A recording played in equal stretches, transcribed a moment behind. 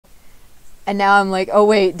And now I'm like, oh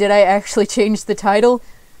wait, did I actually change the title?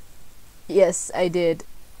 Yes, I did.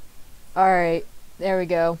 Alright, there we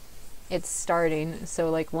go. It's starting, so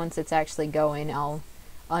like once it's actually going, I'll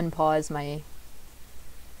unpause my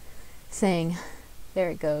thing. There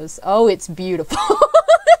it goes. Oh, it's beautiful.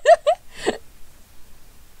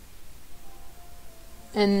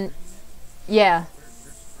 And yeah,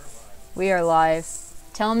 we are live.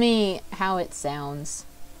 Tell me how it sounds.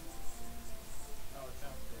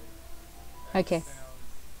 Okay.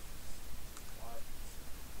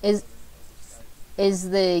 Is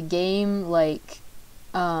the game like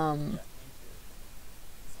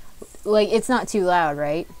it's not too loud,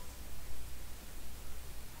 right?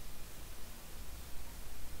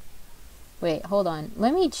 Wait, hold on.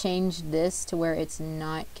 Let me change this to where it's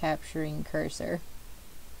not capturing cursor.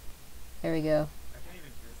 There we go.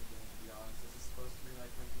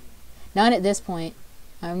 Not at this point.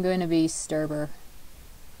 I'm going to be Sturber.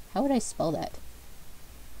 How would I spell that?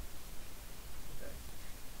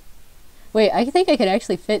 Wait, I think I could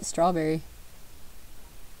actually fit strawberry.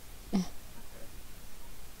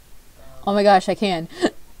 Oh my gosh, I can.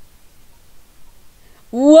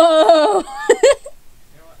 Whoa!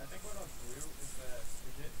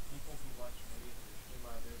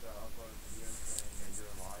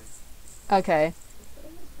 Okay.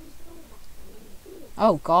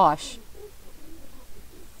 Oh gosh.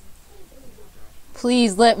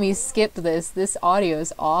 Please let me skip this. This audio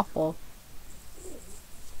is awful.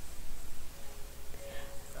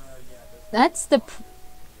 That's the...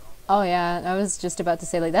 Oh yeah, I was just about to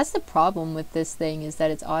say, like, that's the problem with this thing, is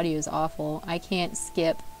that its audio is awful. I can't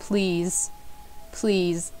skip. Please.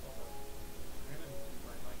 Please.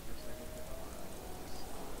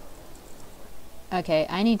 Okay,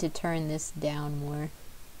 I need to turn this down more.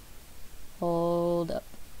 Hold up.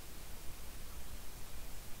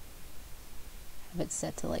 Have it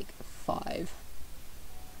set to like 5.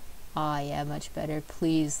 Ah, yeah, much better.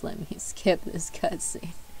 Please let me skip this cutscene.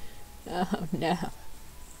 Oh no.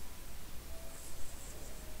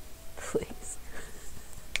 Please.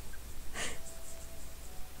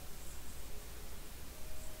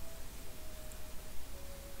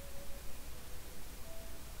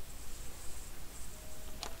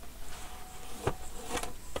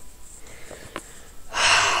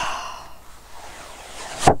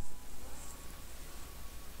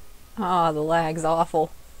 Oh, the lag's awful.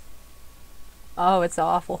 Oh, it's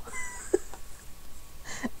awful.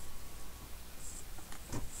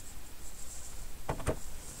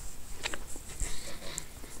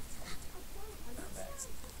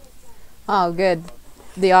 Oh, good.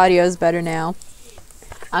 The audio's better now.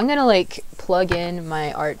 I'm gonna like plug in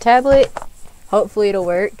my art tablet. Hopefully it'll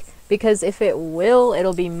work, because if it will,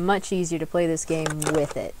 it'll be much easier to play this game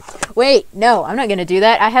with it. Wait, no, I'm not gonna do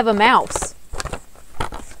that. I have a mouse.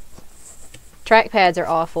 Trackpads are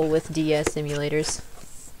awful with DS simulators.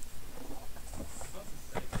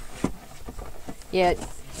 Yeah.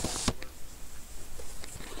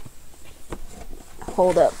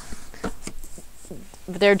 Hold up.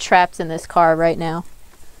 They're trapped in this car right now.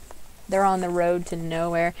 They're on the road to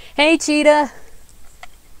nowhere. Hey, Cheetah!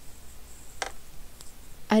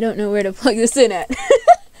 I don't know where to plug this in at.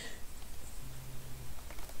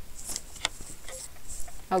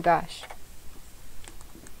 Oh gosh.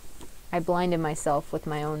 I blinded myself with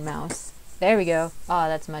my own mouse. There we go. Oh,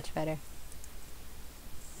 that's much better.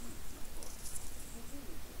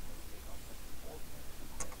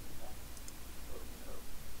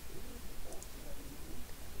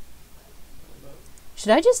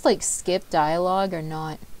 Should I just like skip dialogue or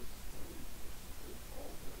not?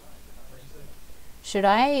 Should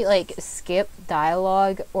I like skip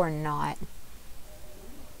dialogue or not?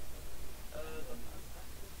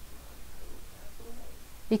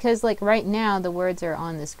 Because like right now the words are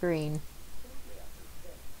on the screen.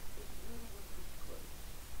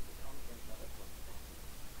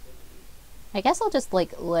 I guess I'll just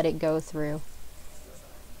like let it go through.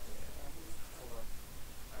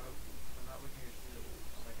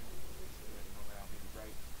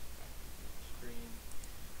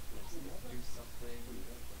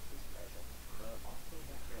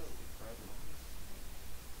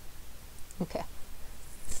 Okay.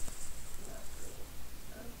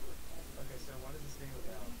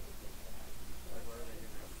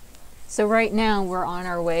 So right now we're on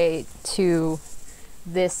our way to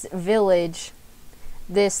this village.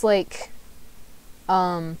 This like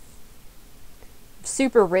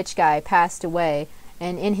super rich guy passed away,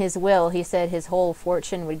 and in his will he said his whole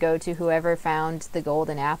fortune would go to whoever found the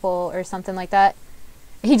golden apple or something like that.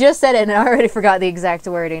 He just said it and I already forgot the exact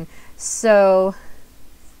wording. So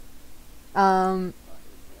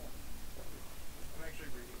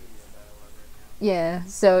Yeah,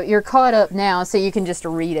 so you're caught up now, so you can just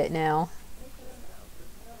read it now.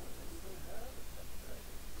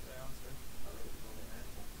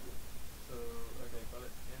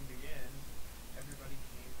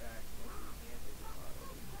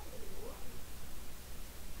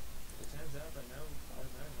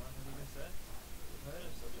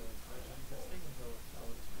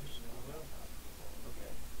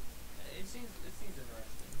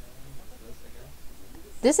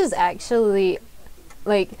 This is actually,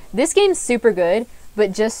 like, this game's super good,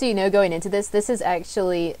 but just so you know going into this, this is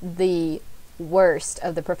actually the worst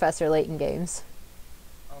of the Professor Layton games.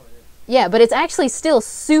 Yeah, but it's actually still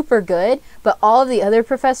super good, but all of the other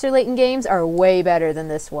Professor Layton games are way better than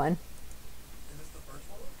this one. Is this the first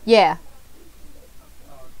one? Yeah.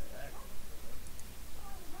 Oh, okay.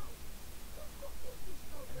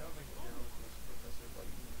 I know McGill was Professor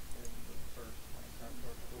Layton in the first Minecraft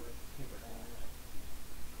hardcore paper games.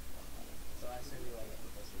 So I assume you like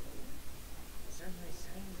Professor Layton. Certainly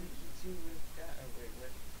sounds like you two with that. Oh, wait,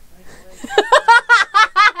 what?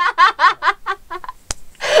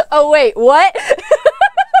 Oh, wait, what?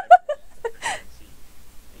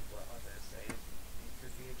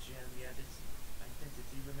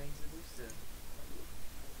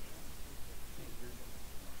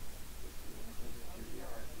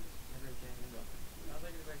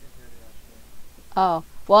 Oh,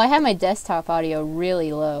 well, I have my desktop audio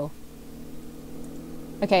really low.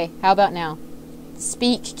 Okay, how about now?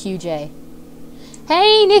 Speak, QJ.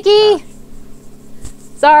 Hey, Nikki!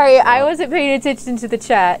 Sorry, I wasn't paying attention to the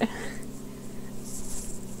chat.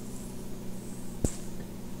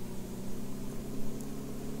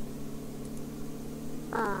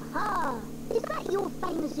 Aha! Is that your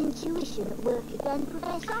famous intuition at work again,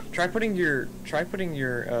 Professor? Try putting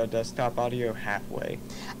your desktop audio halfway.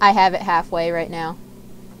 I have it halfway right now.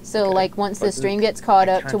 So, Okay. like, once the But stream gets caught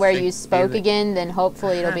I up to can't where think- you spoke feel it. again, then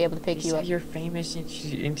hopefully it'll be able to pick you up. Your famous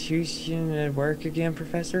intuition at work again,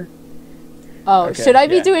 Professor? Oh, Okay, should I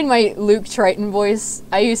be yeah. doing my Luke Triton voice?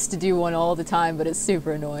 I used to do one all the time, but it's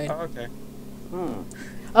super annoying. Oh, okay.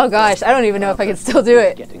 Oh gosh, I don't even know if I can still do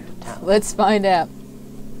it. Getting to town. Let's find out.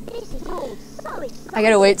 This is all so exciting. I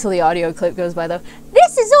gotta wait till the audio clip goes by though.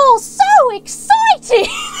 This is all so exciting!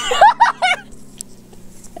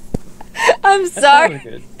 I'm That sorry. sounded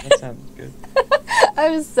good. That sounds good.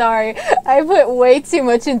 I'm sorry. I put way too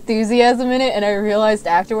much enthusiasm in it and I realized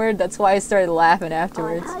afterward that's why I started laughing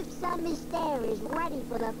afterwards. I hope Sam Mysterio is ready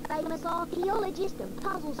for the famous archaeologist and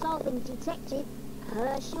puzzle-solving detective,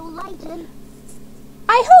 Herschel Layton.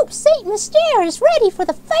 I hope Saint Mystere is ready for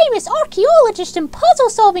the famous archaeologist and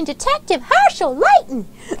puzzle-solving detective Herschel Layton.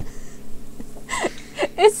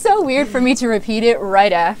 It's so weird for me to repeat it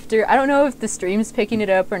right after. I don't know if the stream's picking it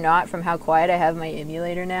up or not from how quiet I have my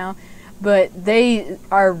emulator now, but they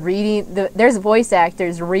are reading, there's voice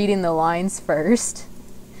actors reading the lines first.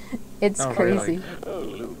 It's Oh, crazy. really? Oh,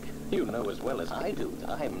 Luke, you know as well as I do that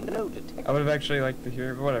I am no detective. I would have actually liked to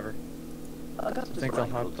hear, but whatever. Augustus I think the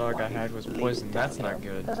hot Rifle's dog I wife, had was Lady poisoned. That's Daniel, not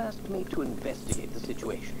good. Has asked me to investigate the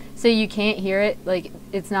situation. So you can't hear it? Like,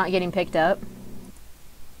 it's not getting picked up?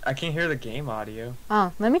 I can't hear the game audio.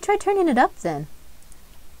 Oh, let me try turning it up then.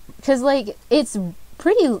 Because, like, it's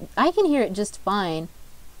pretty... I can hear it just fine.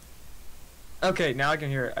 Okay, now I can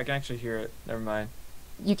hear it. I can actually hear it. Never mind.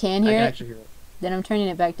 You can I hear can it? actually hear it. Then I'm turning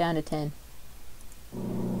it back down to 10.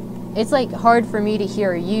 It's, like, hard for me to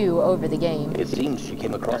hear you over the game. It seems she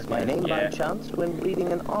came across my name Yeah. by chance when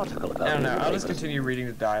reading an article about I don't it know. in the I'll just papers. continue reading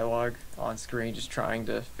the dialogue on screen, just trying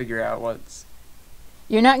to figure out what's...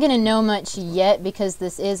 You're not going to know much yet because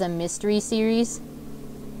this is a mystery series.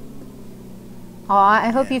 Aw, I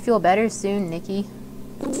hope you feel better soon, Nikki.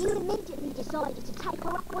 And you immediately decided to take her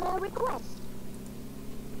up on her request.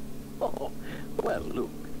 Oh, well, Luke,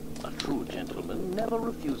 a true gentleman never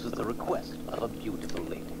refuses the request of a beautiful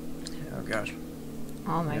lady. Oh, gosh.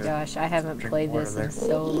 Oh my Yeah. gosh, I haven't Drink played water this there. in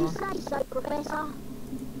so If you long. say so, Professor.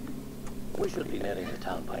 We should be nearing the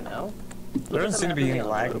town by now. There doesn't seem to be any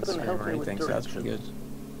lag in the Look at stream the or map and anything, so that's pretty good.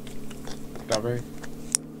 directions. Strawberry?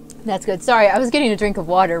 That's good. Sorry, I was getting a drink of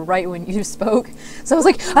water right when you spoke. So I was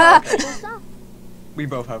like, ah! Professor, We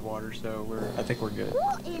both have water, so I think we're good.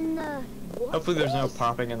 what in the... what's Hopefully there's no this?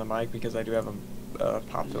 popping in the mic because I do have a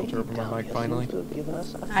pop filter over my mic finally. Seems to have given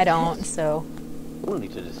us a I don't, so. We'll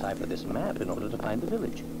need to decipher this map in order to find the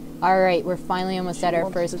village. Alright, we're finally almost at She our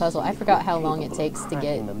wants first to puzzle. see I if forgot we're how long it capable of takes to get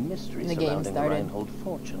cracking the mystery the game surrounding the started. Reinhold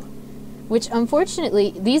fortune. Which,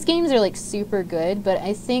 unfortunately, these games are, like, super good, but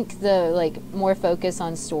I think the, like, more focus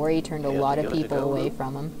on story turned a Care to lot of give it a people go, away Luke?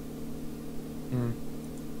 from them.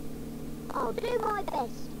 I'll do my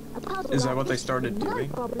best. A puzzle Is that like what they this started is no doing?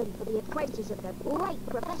 problem for the apprentice of the great With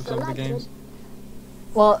Professor some of the Layton. games?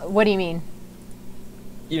 Well, what do you mean?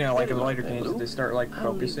 You know, like in Very later well, games, Luke. they start like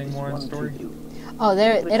I'll leave focusing this more on one to story. you. Oh,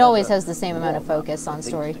 there. Keep it It always as a has the same amount of warm-up focus for on things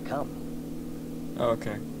story. to come. Oh,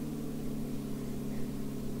 okay.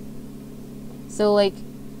 So, like,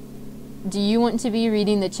 do you want to be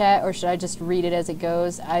reading the chat, or should I just read it as it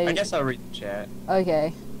goes? I guess I'll read the chat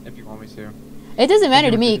Okay. if you want me to. It doesn't matter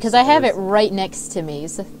you to want me to because I have it discuss- right next to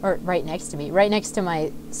me, right next to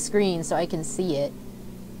my screen, so I can see it.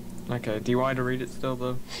 Okay. Do you want to read it still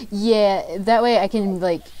though? Yeah, that way I can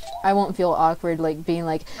like, I won't feel awkward like being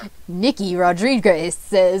like, Nikki Rodriguez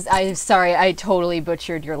says, I'm sorry, I totally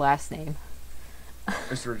butchered your last name.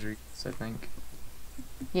 It's Rodriguez, I think.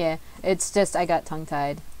 Yeah, it's just I got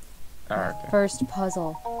tongue-tied. Alright. Okay. First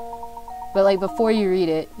puzzle. But like before you read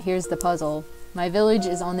it, here's the puzzle. My village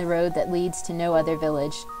is on the road that leads to no other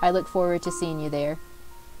village. I look forward to seeing you there.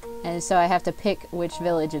 And so I have to pick which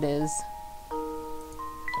village it is.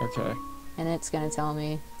 Okay. And it's gonna tell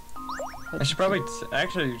me. I should probably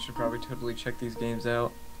actually you should probably totally check these games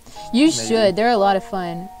out. You maybe. should. They're a lot of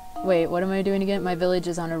fun. Wait, what am I doing again? My village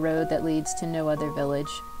is on a road that leads to no other village.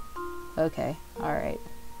 Okay. Alright.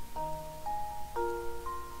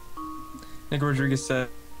 Nick Rodriguez said,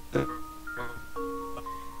 "You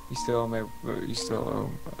still owe me. You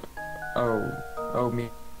still owe me."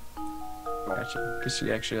 Because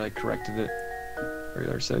she actually like corrected it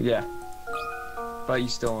earlier. So yeah. But you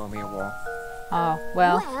still owe me a wall. Oh,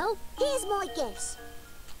 well. Well, here's my guess.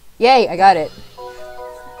 Yay, I got it.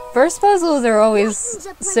 First puzzles are always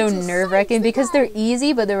Layton's so apprentice nerve-wracking saves the because they're day.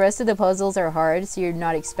 easy, but the rest of the puzzles are hard, so you're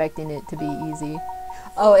not expecting it to be easy.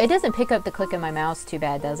 Oh, it doesn't pick up the click of my mouse too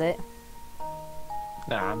bad, does it?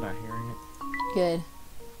 Nah, I'm not hearing it. Good.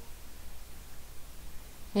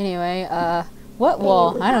 Anyway, what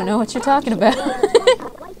wall? I don't know what you're talking about.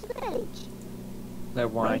 Halfway to the village.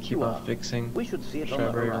 That one I Right keep you on are. fixing. We should see it Should on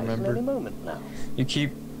I the already horizon remember? any moment now. You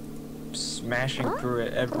keep smashing through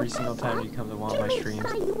it every single time you come to one of my Didn't streams.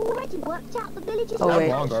 say you already worked out the village's Oh, How wait.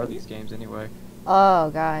 long are these games anyway? Oh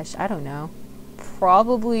gosh, I don't know.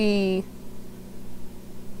 Probably.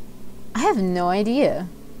 I have no idea.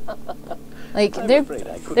 Like I'm they're afraid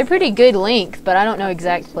I couldn't they're pretty good length, but I don't know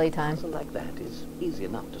exact playtime. Something like that is easy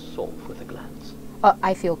enough to solve with a glance.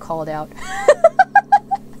 I feel called out.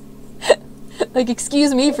 Like,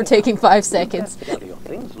 excuse me for taking 5 seconds. Get out of your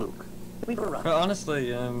things, Luke. We've arrived. Well,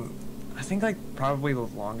 honestly, I think like probably the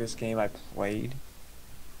longest game I played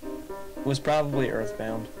was probably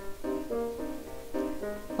Earthbound.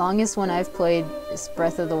 Longest one I've played is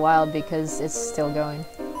Breath of the Wild because it's still going.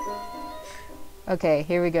 Okay,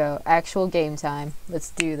 here we go. Actual game time.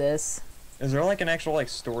 Let's do this. Is there like an actual like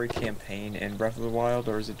story campaign in Breath of the Wild,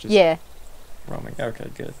 or is it just Yeah, roaming? Okay,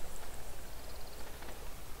 good.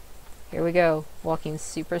 here we go. Walking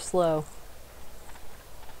super slow.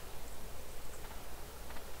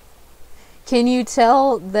 Can you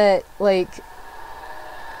tell that, like,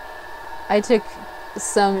 I took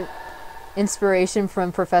some inspiration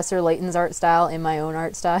from Professor Layton's art style in my own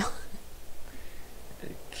art style?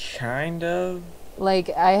 Kind of. Like,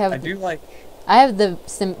 I do like. have the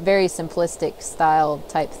very simplistic style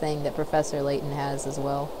type thing that Professor Layton has as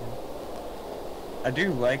well. I do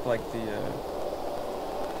like the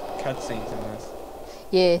cutscenes in this.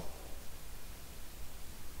 Yeah.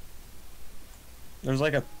 There's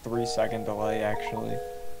like a 3-second delay actually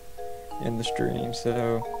in the stream,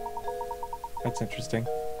 so that's interesting.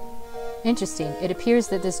 Interesting. It appears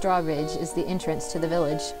that this drawbridge is the entrance to the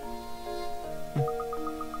village.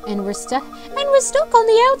 And we're stuck on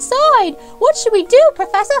the outside! What should we do,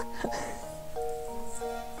 Professor?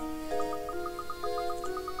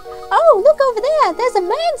 Oh, look over there! There's a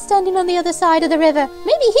man standing on the other side of the river.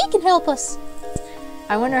 Maybe he can help us.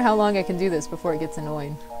 I wonder how long I can do this before it gets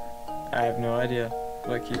annoying. I have no idea,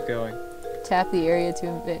 but keep going. Tap the area to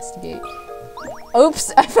investigate.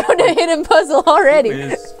 Oops! I found a hidden puzzle already! Who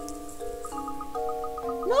is?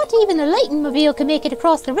 Not even a Layton mobile can make it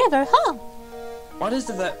across the river, huh? What is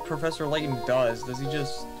it that Professor Layton does? Is he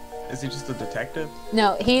just a detective?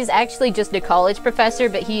 No, he's actually just a college professor,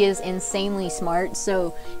 but he is insanely smart,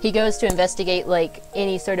 so he goes to investigate, like,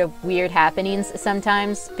 any sort of weird happenings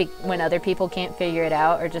sometimes when other people can't figure it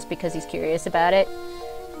out, or just because he's curious about it.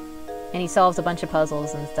 And he solves a bunch of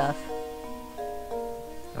puzzles and stuff.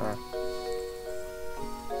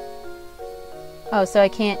 Oh, so I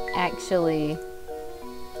can't actually...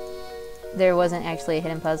 There wasn't actually a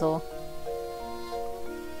hidden puzzle.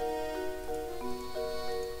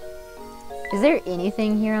 Is there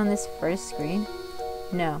anything here on this first screen?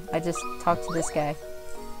 No, I just talked to this guy.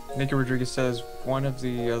 Nicky Rodriguez says, one of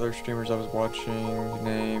the other streamers I was watching,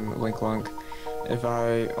 name Link Lunk, if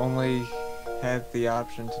I only had the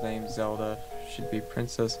option to name Zelda, should be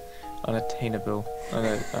Princess Unattainable.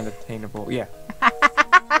 Unattainable. Yeah.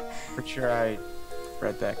 Pretty sure I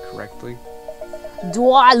read that correctly.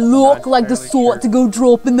 Do I look like the entirely sort to go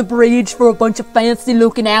drop in the bridge for a bunch of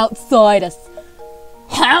fancy-looking outsiders?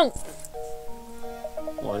 Humph!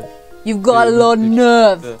 What? You've got a Dude, lot of did you-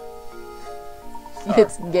 nerve. the-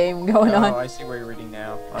 It's a game going Oh, on. I see where you're reading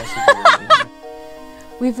now. I see where you're reading now.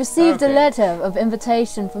 We've received a Okay. letter of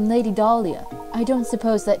invitation from Lady Dahlia. I don't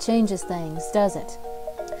suppose that changes things, does it?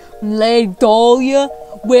 Lady Dahlia?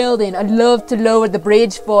 Well then, I'd love to lower the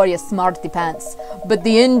bridge for you, smarty pants. But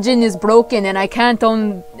the engine is broken and I can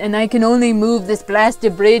only move this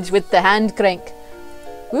blasted bridge with the hand crank.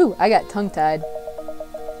 Woo, I got tongue-tied.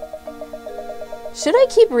 Should I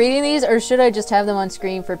keep reading these or should I just have them on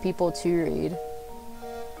screen for people to read?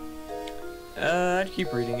 I'd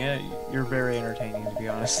keep reading it. You're very entertaining, to be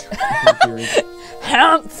honest. If you read it.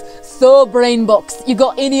 Humph! So, brain box, you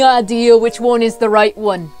got any idea which one is the right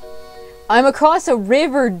one? I'm across a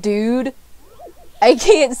river, dude. I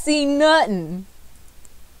can't see nothing.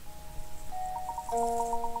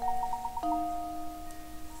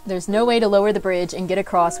 There's no way to lower the bridge and get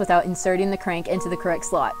across without inserting the crank into the correct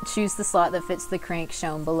slot. Choose the slot that fits the crank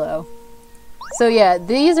shown below. So yeah,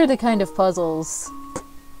 these are the kind of puzzles.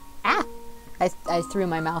 Ah! I threw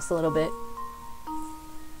my mouse a little bit.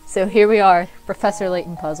 So here we are, Professor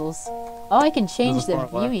Layton puzzles. Oh, I can change the far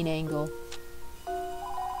left. viewing angle.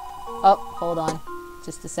 Oh, hold on.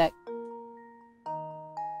 Just a sec.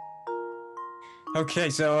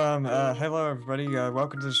 Okay, so, hello everybody,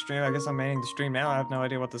 welcome to the stream. I guess I'm manning the stream now, I have no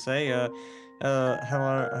idea what to say.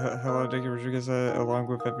 Hello, Dickie Rodriguez, along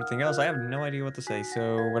with everything else. I have no idea what to say,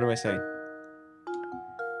 so what do I say?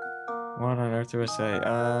 What on earth do I say?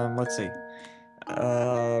 Let's see.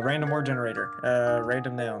 Random word generator.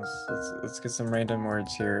 Random nouns. Let's get some random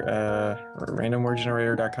words here.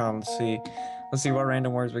 Randomwordgenerator.com. Let's see what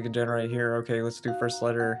random words we can generate here. Okay, let's do first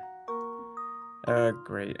letter.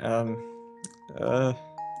 Great.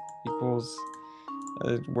 Equals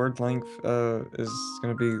word length is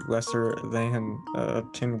going to be lesser than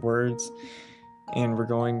 10 words, and we're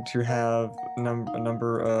going to have a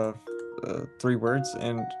number of 3 words.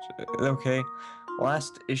 And okay,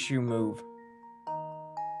 last issue move.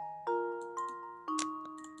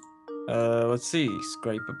 Let's see.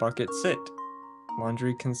 Scrape a bucket, sit.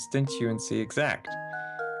 Laundry constituency exact.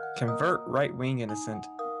 Convert right wing innocent.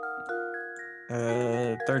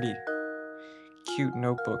 30. Cute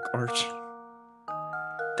notebook arch.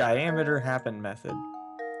 Diameter happen method.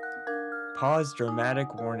 Pause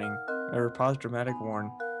dramatic warning. Or pause dramatic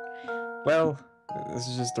warn. Well, this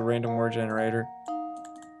is just a random word generator.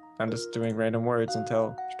 I'm just doing random words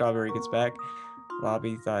until Strawberry gets back.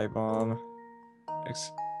 Lobby thigh bomb.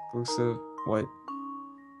 Exclusive. What?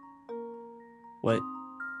 What?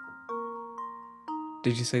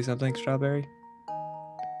 Did you say something, Strawberry?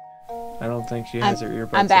 I don't think she has her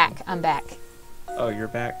earbuds. I'm back. in. I'm back. Oh, you're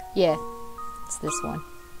back? Yeah. It's this one.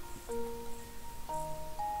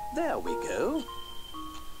 There we go.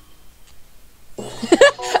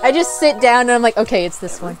 I just sit down and I'm like, okay, it's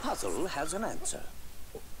this Every one. puzzle has an answer.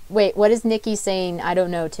 Wait, what is Nikki saying I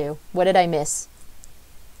don't know to? What did I miss?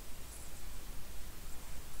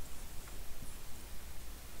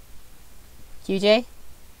 QJ?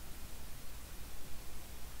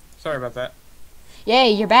 Sorry about that.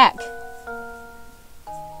 Yay, you're back.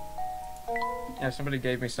 Yeah, somebody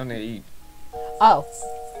gave me something to eat. Oh,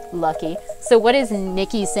 lucky. So what is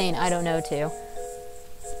Nikki saying I don't know to?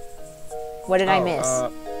 What did I miss?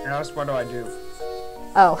 Ask what do I do?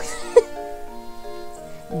 Oh.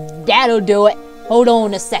 That'll do it. Hold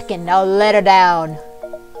on a second, I'll let her down.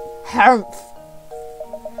 Humph.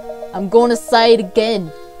 I'm gonna say it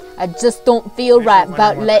again. I just don't feel Makes right me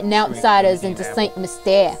about wonder what letting that chewing outsiders is into eating Saint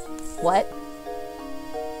Mystere. What?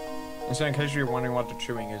 And so in case you're wondering what the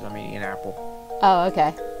chewing is, I'm eating an apple. Oh,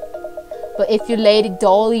 okay. But if you're Lady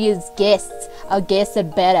Dahlia's guests, I guess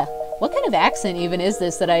I'd better. What kind of accent even is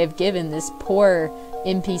this that I have given this poor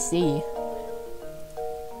NPC?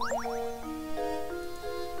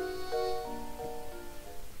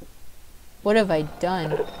 What have I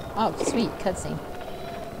done? Oh, sweet, cutscene.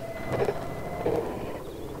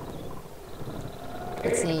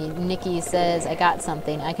 Let's see, Nikki says, I got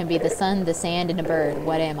something. I can be the sun, the sand, and a bird.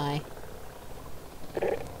 What am I?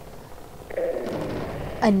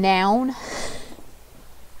 A noun?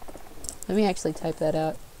 Let me actually type that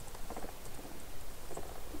out.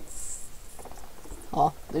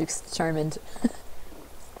 Oh, Luke's determined.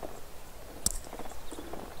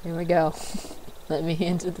 Here we go. Let me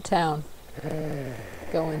into the town.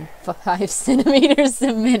 Going 5 centimeters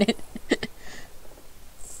a minute.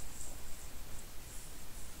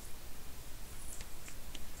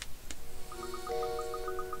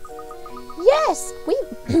 Yes, we...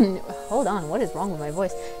 Hold on, what is wrong with my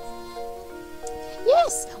voice?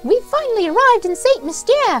 Yes, we finally arrived in Saint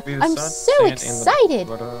Mystere. Be the I'm sun, so sand, and the- excited.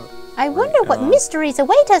 What, I wonder what mysteries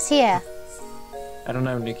await us here. I don't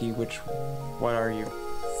know, Nikki. What are you?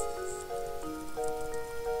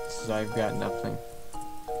 'Cause I've got nothing.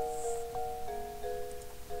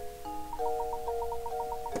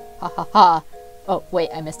 Ha ha ha. Oh,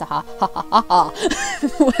 wait, I missed a ha. Ha ha ha ha.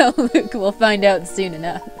 Well, Luke, we'll find out soon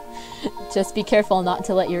enough. Just be careful not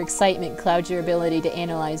to let your excitement cloud your ability to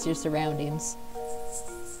analyze your surroundings.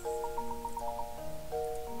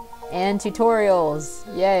 And tutorials.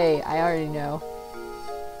 Yay, I already know.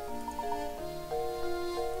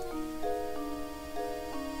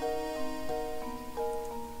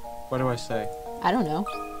 What do I say? I don't know.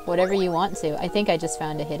 Whatever you want to. I think I just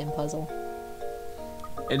found a hidden puzzle.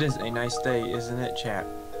 It is a nice day, isn't it, chap?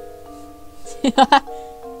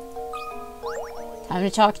 Time to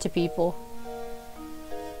talk to people.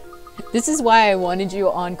 This is why I wanted you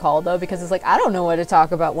on call, though, because it's like, I don't know what to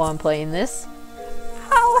talk about while I'm playing this.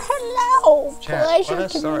 Oh, hello! Chat, Pleasure let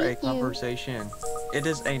us to start a meet you. conversation. It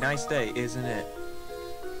is a nice day, isn't it?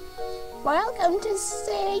 Welcome to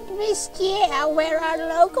Saint Mystere, where our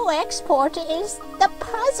local export is the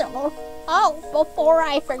puzzle. Oh, before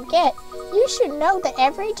I forget, you should know that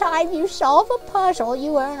every time you solve a puzzle,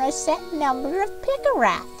 you earn a set number of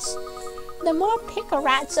picarats. The more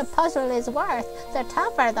picarats a puzzle is worth, the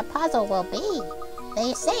tougher the puzzle will be.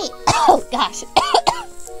 They say, oh gosh,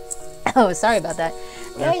 Oh, sorry about that.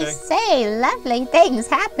 they Okay. say lovely things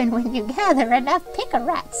happen when you gather enough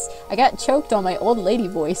picarats. I got choked on my old lady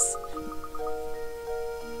voice.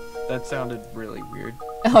 That sounded really weird.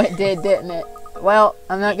 Oh, it did, didn't it? Well,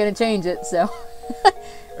 I'm not gonna change it, so...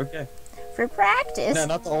 Okay. For practice, No,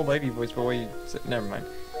 not the old lady voice, but what you said. Never mind.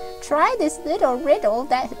 try this little riddle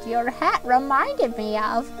that your hat reminded me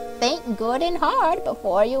of. Think good and hard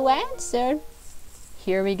before you answer.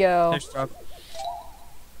 Here we go. Here's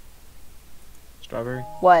Strawberry.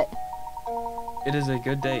 What? It is a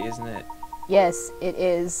good day, isn't it? Yes, it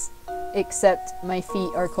is. Except my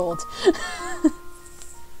feet are cold.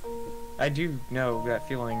 I do know that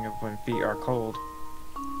feeling of when feet are cold.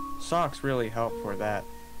 Socks really help for that.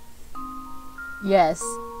 Yes,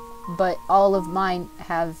 but all of mine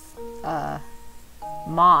have,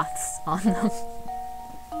 moths on them.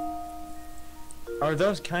 Are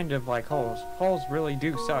those kind of like holes? Holes really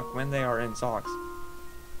do suck when they are in socks.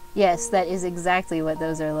 Yes, that is exactly what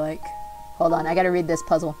those are like. Hold on, I gotta read this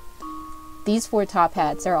puzzle. These 4 top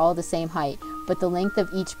hats are all the same height, but the length of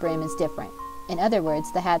each brim is different. In other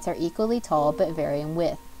words, the hats are equally tall but vary in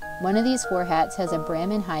width. One of these 4 hats has a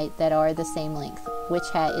brim and height that are the same length. Which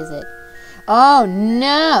hat is it? Oh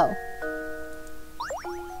no!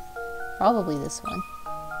 Probably this one.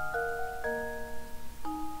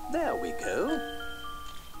 There we go.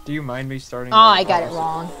 Do you mind me starting? Oh, I got it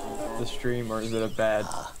wrong. The stream, or is it a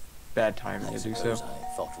bad time to do so?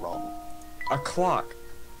 I thought wrong. A clock,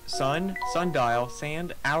 sun, sundial,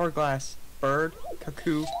 sand, hourglass, bird,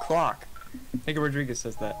 cuckoo, clock. I think Rodriguez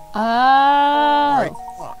says that. Right,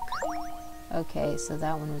 Oh! clock. Okay, so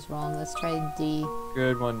that one was wrong. Let's try D.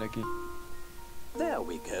 Good one, Nikki. There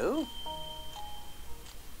we go.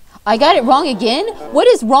 I got it wrong again? What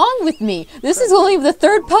is wrong with me? This is only the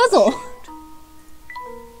 3rd puzzle.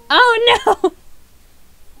 Oh no!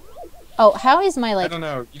 Oh, how is my I like... don't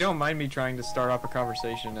know. You don't mind me trying to start off a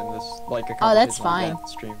conversation in this, like a conversation Oh, that's like fine. that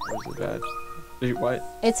stream, or is it bad? What?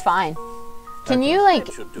 It's fine. Can Okay. you like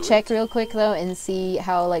That should do check it. real quick though and see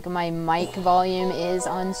how like my mic volume is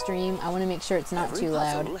on stream? I want to make sure it's not Every too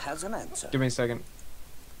loud. puzzle has an answer. Give me a second.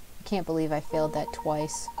 I can't believe I failed that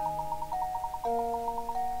twice.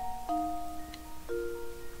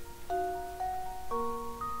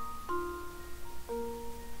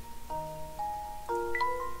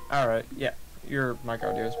 Alright, yeah. Your mic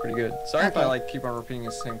audio is pretty good. Sorry if I Okay. like keep on repeating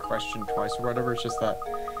the same question twice or whatever, it's just that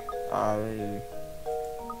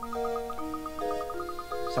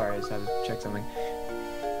sorry, I just had to check something.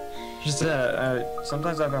 Just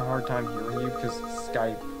sometimes I have a hard time hearing you because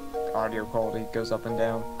Skype audio quality goes up and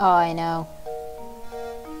down. Oh, I know.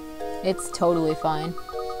 It's totally fine.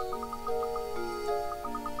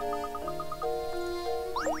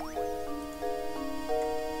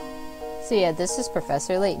 So yeah, this is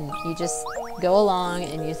Professor Layton. You just go along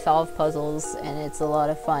and you solve puzzles and it's a lot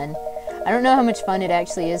of fun. I don't know how much fun it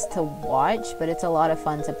actually is to watch, but it's a lot of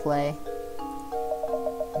fun to play.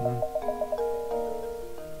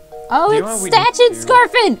 Oh, Do you know it's what we need to Statchin do?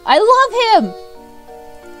 Scarfin! I love him!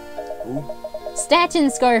 Ooh. Statchin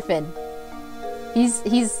Scarfin.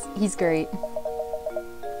 He's great.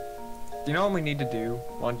 You know what we need to do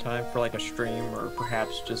one time for like a stream or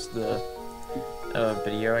perhaps just the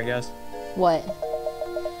video, I guess. What?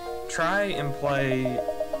 Try and play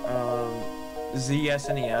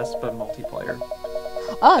ZSNES, but multiplayer.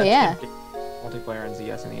 Oh, yeah. Multiplayer on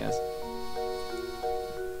ZSNES.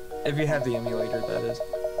 If you have the emulator, that is.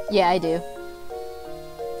 Yeah, I do.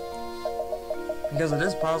 Because it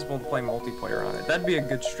is possible to play multiplayer on it. That'd be a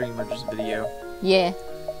good stream or just video, Yeah.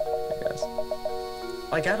 I guess.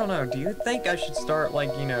 Like, I don't know, do you think I should start, like,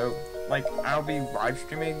 you know, like, I'll be live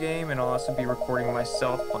streaming a game and I'll also be recording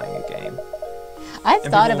myself playing a game? I've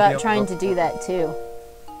And thought people will be about able trying to- to do that too.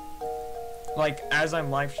 Like, as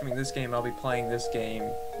I'm live streaming this game, I'll be playing this game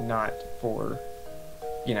not for,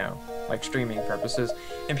 you know, like streaming purposes.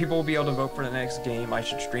 And people will be able to vote for the next game I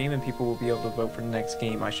should stream, and people will be able to vote for the next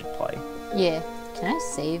game I should play. Yeah. Can I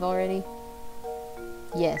save already?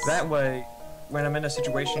 Yes. That way, when I'm in a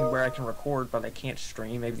situation where I can record but I can't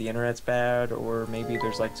stream, maybe the internet's bad, or maybe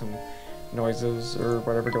there's like some noises or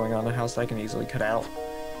whatever going on in the house that I can easily cut out.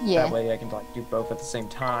 Yeah. That way I can like do both at the same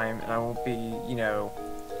time, and I won't be, you know,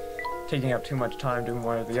 taking up too much time doing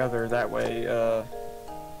one or the other. That way,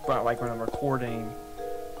 but like when I'm recording,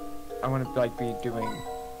 I wouldn't like be doing,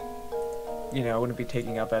 you know, I wouldn't be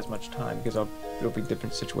taking up as much time because it'll be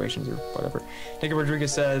different situations or whatever. Nico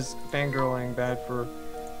Rodriguez says, fangirling bad for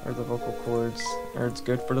or the vocal cords, or it's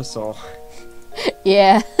good for the soul.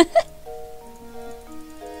 Yeah.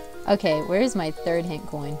 Okay, where's my third hint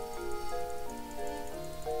coin?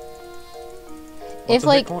 What's If a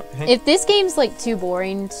like, hint? if this game's like too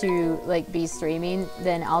boring to like be streaming,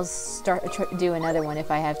 then I'll do another one if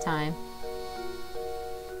I have time.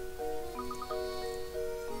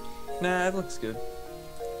 Nah, it looks good.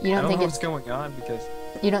 You I don't don't think know it's what's going on because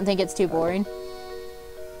you don't think it's too boring?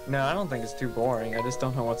 no, I don't think it's too boring. I just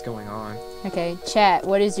don't know what's going on. Okay, chat,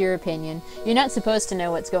 what is your opinion? You're not supposed to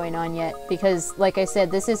know what's going on yet because, like I said,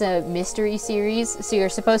 this is a mystery series, so you're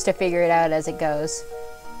supposed to figure it out as it goes.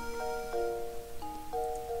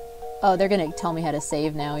 Oh, they're gonna tell me how to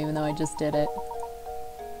save now, even though I just did it.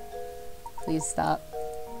 Please stop.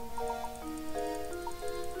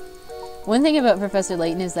 One thing about Professor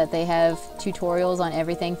Layton is that they have tutorials on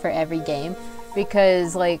everything for every game,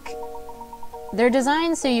 because, like, they're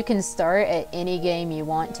designed so you can start at any game you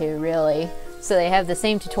want to, really. So they have the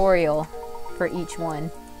same tutorial for each one.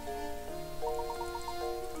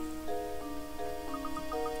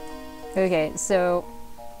 Okay, so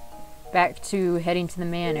back to heading to the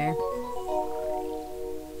manor.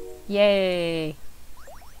 Yay!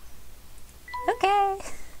 Okay.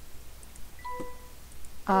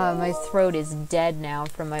 My throat is dead now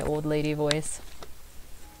from my old lady voice.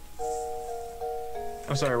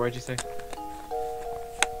 I'm sorry, what'd you say?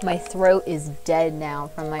 My throat is dead now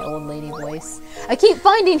from my old lady voice. I keep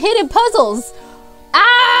finding hidden puzzles!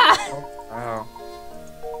 Ah! Wow.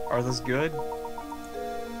 Are those good?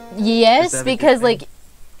 Is Yes, that a good because, thing? like,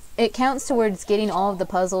 it counts towards getting all of the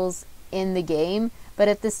puzzles in the game, but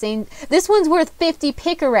at the same... This one's worth 50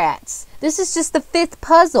 picarats! This is just the 5th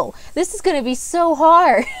puzzle! This is gonna be so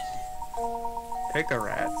hard!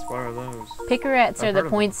 Picarats, what are those? Picarats I've are the heard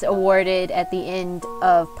of points awarded at the end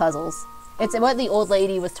of puzzles. It's what the old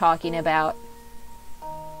lady was talking about.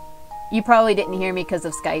 You probably didn't hear me because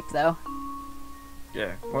of Skype, though.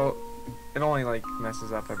 Yeah, well, it only, like,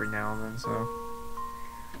 messes up every now and then, so...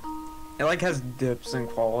 It, like, has dips in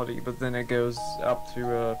quality, but then it goes up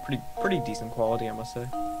to a pretty decent quality, I must say,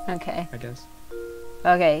 Okay. I guess.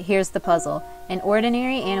 Okay, here's the puzzle. An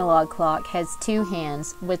ordinary analog clock has 2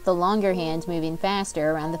 hands, with the longer hand moving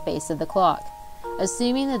faster around the face of the clock.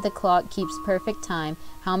 Assuming that the clock keeps perfect time,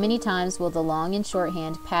 how many times will the long and short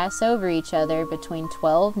hand pass over each other between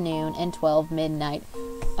 12 noon and 12 midnight?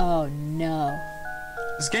 Oh no.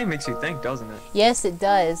 This game makes you think, doesn't it? Yes, it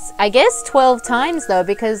does. I guess 12 times, though,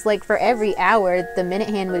 because, like, for every hour, the minute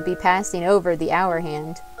hand would be passing over the hour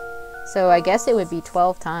hand. So I guess it would be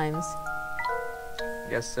 12 times. I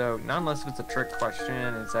guess so. Not unless if it's a trick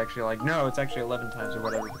question, it's actually like, no, it's actually 11 times or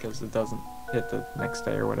whatever, because it doesn't hit the next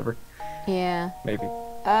day or whatever. Yeah. Maybe.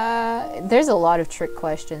 There's a lot of trick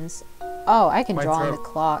questions. Oh, I can My draw on throat. the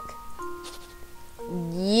clock.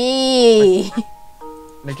 Yay!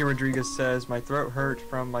 Nikki Rodriguez says, my throat hurt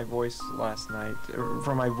from my voice last night,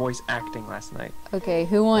 from my voice acting last night. Okay,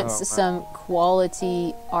 who wants Oh, wow. some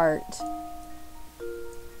quality art?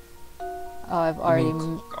 Oh, I've already...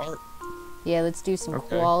 Art. Yeah, let's do some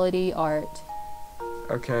Okay. quality art.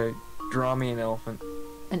 Okay, draw me an elephant.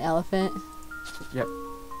 An elephant? Yep.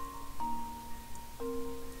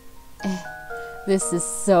 This is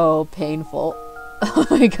so painful. Oh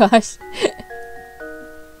my gosh.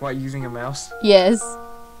 What, using a mouse? Yes.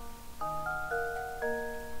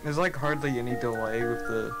 There's like hardly any delay with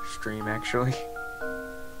the stream, actually.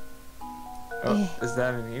 Oh, is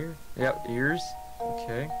that an ear? Yep, ears.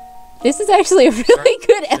 Okay. This is actually a really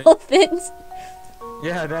good elephant.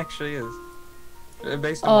 Yeah, it actually is.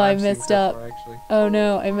 Based on Oh, what I I've seen messed so up. far, actually. Oh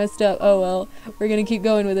no, I messed up. Oh well. We're gonna keep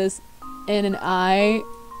going with this. And an eye,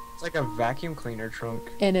 It's like a vacuum cleaner trunk.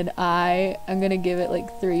 and an eye. I'm gonna give it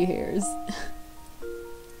like 3 hairs.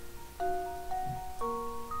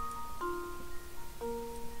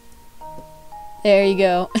 There you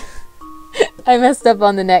go. I messed up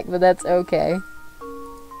on the neck, but that's okay.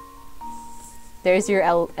 There's your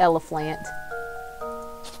elephant.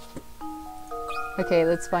 Okay,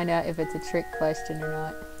 let's find out if it's a trick question or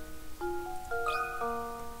not.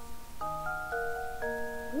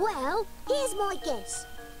 Well, here's my guess.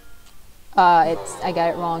 I got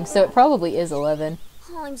it wrong, so it probably is 11.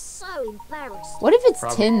 I'm so embarrassed. What if it's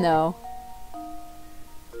Probably. 10 though?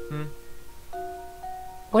 Hmm.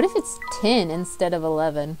 What if it's 10 instead of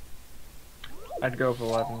 11? I'd go for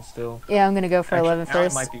 11 still. Yeah, I'm gonna go for Actually, 11 now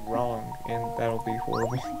first. I might be wrong, and that'll be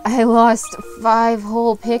horrible. I lost 5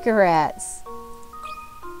 whole picker-rats.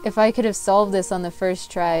 If I could have solved this on the first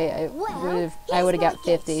try, I would have got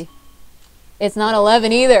 50. It's not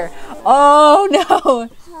 11 either. Oh no!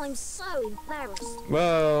 I'm so embarrassed.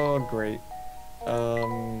 Well, great.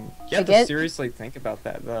 You have to guess- seriously think about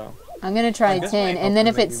that, though. I'm gonna try This 10, might and then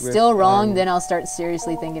help if you it's maybe with, still wrong, then I'll start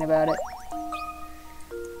seriously thinking about it.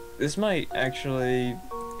 This might actually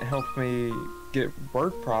help me get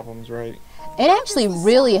word problems right. It actually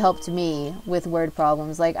really helped me with word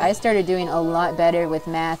problems. Like, I started doing a lot better with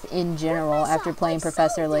math in general after playing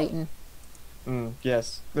Professor Layton.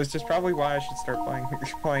 Yes. This is probably why I should start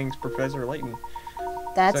playing Professor Layton.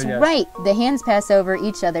 That's So, yes. right. The hands pass over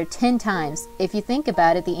each other 10 times. If you think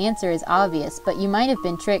about it, the answer is obvious, but you might have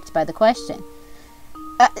been tricked by the question.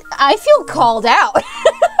 I feel called out.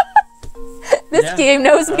 This Yeah, game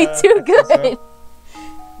knows me too I guess good. so.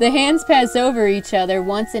 The hands pass over each other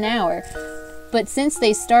once an hour, but since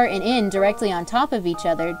they start and end directly on top of each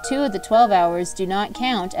other, 2 of the 12 hours do not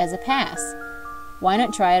count as a pass. Why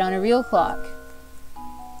not try it on a real clock?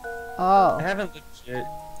 I Oh. haven't legit...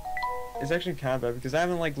 It's actually kind of bad, because I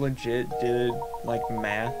haven't, like, legit did, like,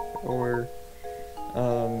 math or,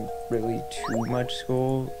 really too much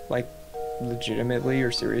school, like, legitimately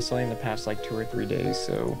or seriously in the past, like, 2 or 3 days,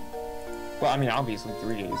 so... Well, I mean, obviously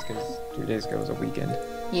 3 days, because 3 days ago was a weekend.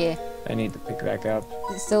 Yeah. I need to pick back up.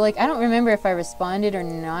 So, like, I don't remember if I responded or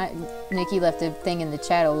not. Nikki left a thing in the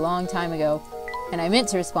chat a long time ago, and I meant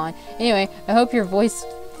to respond. Anyway, I hope your voice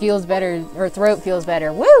feels better, or throat feels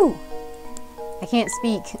better. Woo! I can't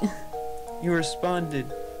speak. You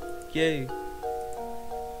responded. Yay.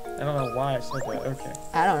 I don't know why I said that. Okay.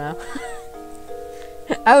 I don't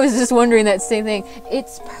know. I was just wondering that same thing.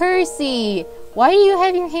 It's Percy! Why do you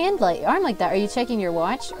have your arm like that? Are you checking your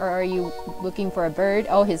watch, or are you looking for a bird?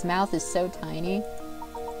 Oh, his mouth is so tiny.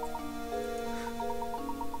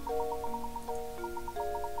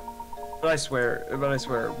 But I swear,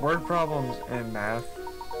 word problems and math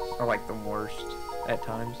are like the worst at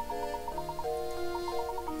times.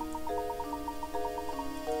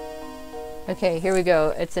 Okay, here we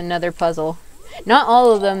go. It's another puzzle. Not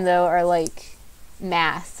all of them, though, are like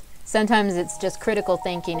math. Sometimes it's just critical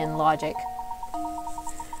thinking and logic.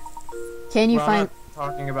 Can you Well, I'm find... not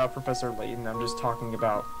talking about Professor Layton, I'm just talking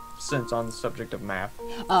about since on the subject of math.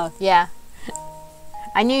 Oh, yeah.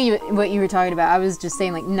 I knew what you were talking about. I was just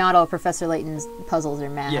saying, like, not all Professor Layton's puzzles are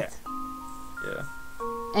math. Yeah. Yeah.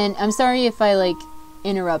 And I'm sorry if I, like,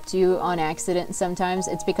 interrupt you on accident sometimes.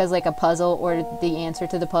 It's because, like, a puzzle or the answer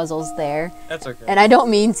to the puzzle's there. That's okay. And I don't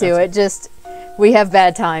mean to. It just... We have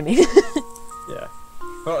bad timing. Yeah.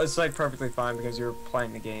 Well, it's like perfectly fine because you're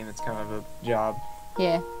playing the game. It's kind of a job,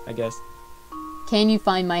 Yeah. I guess. Can you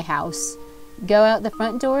find my house? Go out the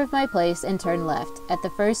front door of my place and turn left. At the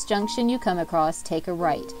first junction you come across, take a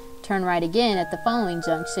right. Turn right again at the following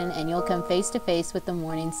junction and you'll come face to face with the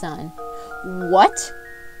morning sun. What?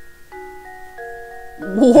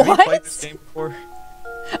 Have you What? played this game before?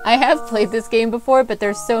 I have played this game before, but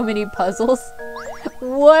there's so many puzzles.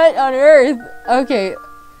 What on earth? Okay.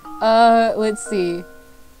 Let's see.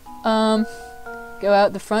 Go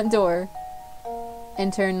out the front door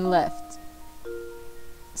and turn left.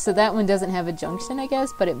 So that one doesn't have a junction, I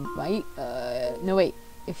guess, but it might. No, wait.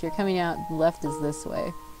 If you're coming out, left is this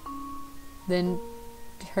way. Then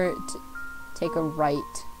take a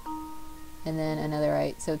right. And then another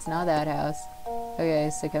right. So it's not that house. Okay,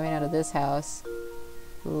 so coming out of this house,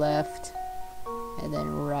 left, and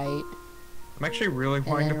then right. I'm actually really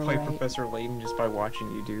wanting to then play right. Professor Layton just by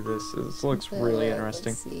watching you do this. This looks really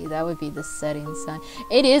interesting. Let's see, that would be the setting sun.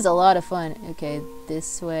 It is a lot of fun. Okay,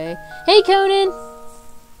 this way. Hey, Conan!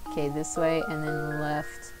 Okay, this way, and then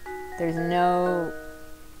left. There's no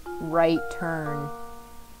right turn.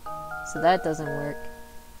 So that doesn't work.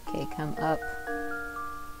 Okay, come up.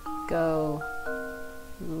 Go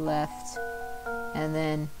left. And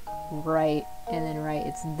then right. And then right.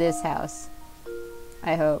 It's this house.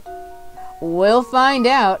 I hope. We'll find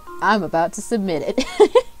out. I'm about to submit it.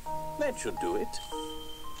 That should do it.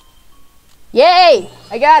 Yay!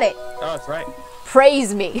 I got it. Oh, that's right.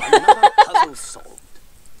 Praise me. Another puzzle solved.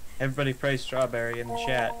 Everybody praise Strawberry in the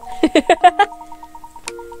chat.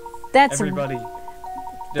 That's Everybody. Do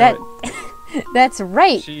that. it. That's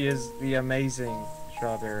right. She is the amazing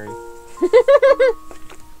Strawberry.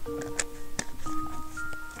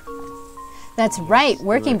 That's right. do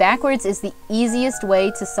Working it. backwards is the easiest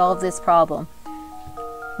way to solve this problem.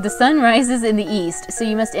 The sun rises in the east, so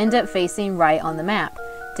you must end up facing right on the map.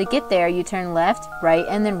 To get there, you turn left, right,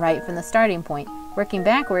 and then right from the starting point. Working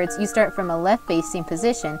backwards, you start from a left-facing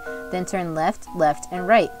position, then turn left, left, and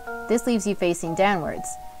right. This leaves you facing downwards.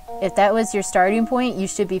 If that was your starting point, you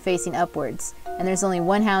should be facing upwards. And there's only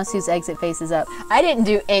one house whose exit faces up. I didn't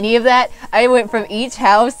do any of that. I went from each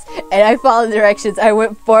house, and I followed the directions. I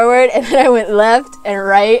went forward, and then I went left, and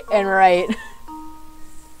right, and right.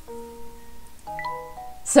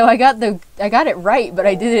 So I got it right, but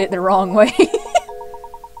I did it the wrong way.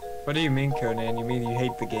 What do you mean, Conan? You mean you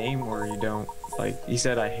hate the game, or you don't? Like, you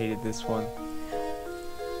said I hated this one.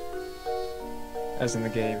 As in the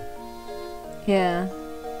game, Yeah.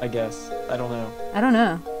 I guess. I don't know. I don't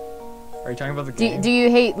know. Are you talking about the game? Do you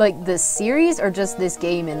hate, like, the series or just this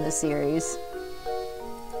game in the series?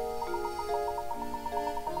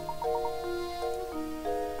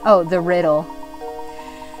 Oh, the riddle.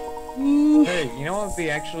 Hey, you know what would be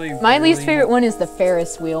actually My least really- favorite one is the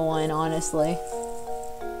Ferris wheel one, honestly.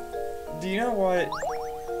 Do you know what?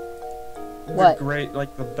 What? The great,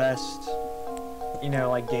 like, the best, you know,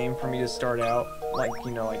 like, game for me to start out, like,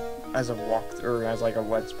 you know, like, as a walk, or as, like, a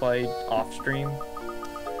let's play off-stream,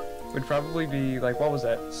 would probably be, like, what was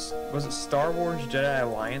that? Was it Star Wars Jedi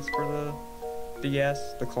Alliance for the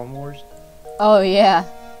DS? The Clone Wars? Oh, yeah.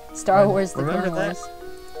 Star Wars The Remember Clone that? Wars.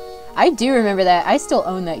 I do remember that. I still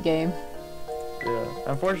own that game. Yeah.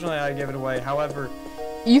 Unfortunately, I gave it away. However,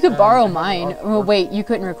 You could borrow I have mine. an Oh, wait, you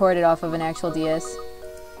couldn't record it off of an actual DS.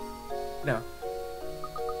 no.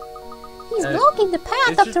 He's Uh, blocking the path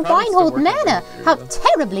it's up just to probably still Reinhold working Manor. right here, How though.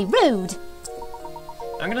 terribly rude.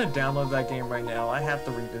 I'm gonna download that game right now. I have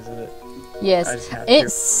to revisit it. I Yes, just have it to.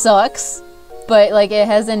 sucks, but like it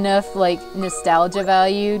has enough like nostalgia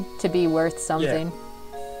value to be worth something.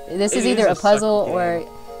 This It is either is a a puzzle sucky or, game.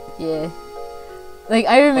 yeah. Like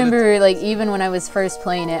I remember, like even when I was first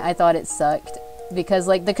playing it, I thought it sucked because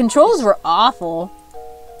like the controls were awful.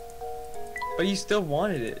 But you still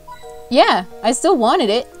wanted it. Yeah, I still wanted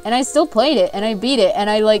it, and I still played it, and I beat it, and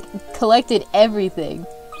I like collected everything.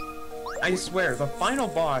 I swear, the final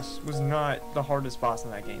boss was not the hardest boss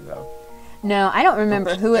in that game, though. No, I don't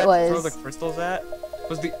remember who it That to throw was. the crystals at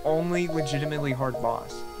was the only legitimately hard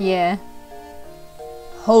boss. Yeah.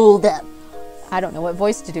 Hold up. I don't know what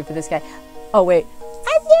voice to do for this guy. Oh wait.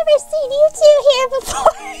 I've never seen you two here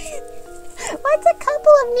before. What's a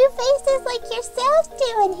couple of new faces like yourself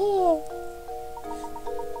doing here?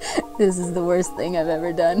 This is the worst thing I've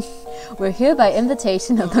ever done. We're here by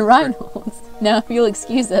invitation of the Reinholds. Now, if you'll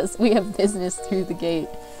excuse us, we have business through the gate.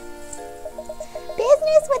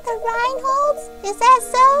 Business with the Reinholds? Is that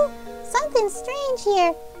so? Something strange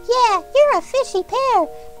here. Yeah, you're a fishy pair.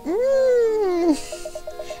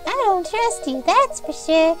 I don't trust you, that's for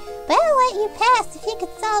sure. But I'll let you pass if you could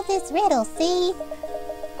solve this riddle, see?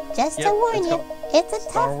 Just to Yep, warn it's you, called it's a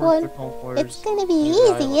Star tough Wars: one. The Clone Wars It's gonna be New easy,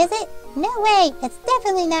 Island. is it? No way, it's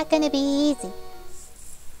definitely not gonna be easy.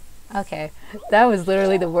 Okay, that was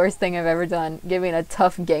literally the worst thing I've ever done, giving a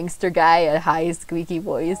tough gangster guy a high squeaky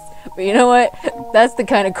voice. But you know what? That's the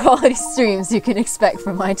kind of quality streams you can expect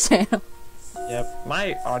from my channel. Yep,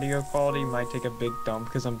 my audio quality might take a big dump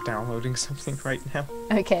because I'm downloading something right now.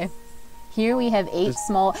 Okay. Here we have 8 Just-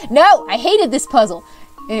 small... No! I hated this puzzle!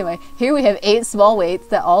 Anyway, here we have 8 small weights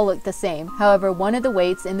that all look the same. However, one of the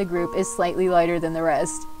weights in the group is slightly lighter than the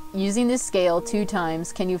rest. Using this scale 2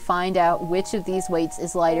 times, can you find out which of these weights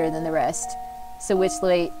is lighter than the rest? So which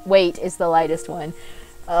weight is the lightest one?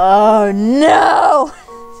 Oh no!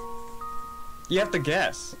 You have to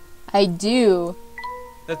guess. I do.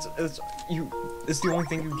 It's the only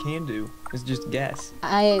thing you can do is just guess.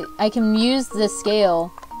 I can use the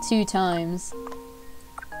scale 2 times.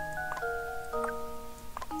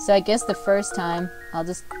 So I guess the first time, I'll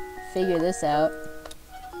just figure this out.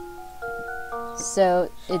 So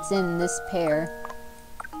it's in this pair.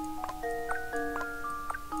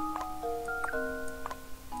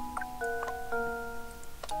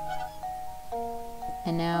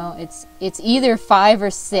 And now it's either 5 or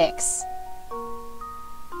 6.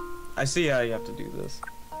 I see how you have to do this.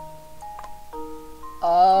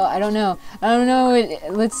 I don't know. I don't know.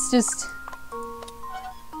 Let's just...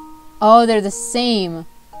 Oh, they're the same.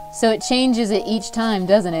 So it changes it each time,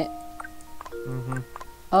 doesn't it? Mm-hmm.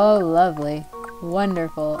 Oh, lovely.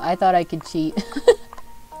 Wonderful. I thought I could cheat.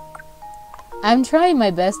 I'm trying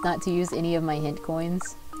my best not to use any of my hint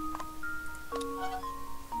coins.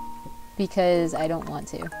 Because I don't want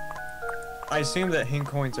to. I assume that hint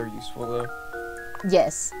coins are useful, though.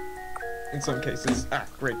 Yes. In some cases. Ah,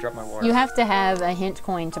 great, drop my water. You have to have a hint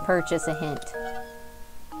coin to purchase a hint.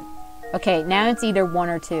 Okay, now it's either 1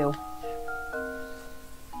 or 2.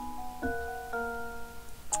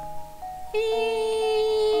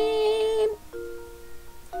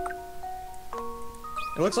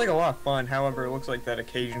 It looks like a lot of fun, however, it looks like that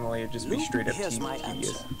occasionally it'd just be straight up Here's my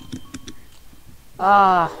tedious. answer.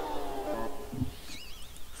 Ah.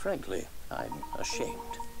 Frankly, I'm ashamed.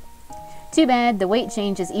 Too bad, the weight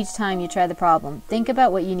changes each time you try the problem. Think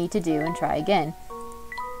about what you need to do and try again.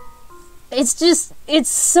 It's just, it's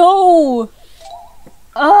so...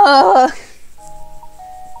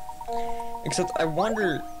 Except, I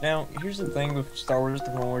wonder, now, here's the thing with Star Wars The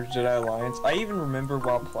Clone Wars Jedi Alliance, I even remember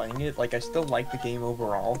while playing it, like, I still like the game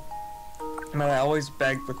overall, but I always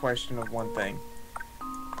beg the question of one thing.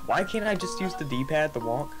 Why can't I just use the D-pad to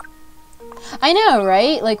walk? I know,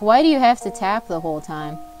 right? Like, why do you have to tap the whole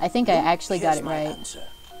time? I think I actually got it right. Answer.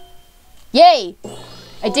 Yay!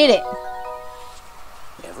 I did it!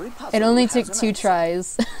 Every puzzle It only has took an 2 answer.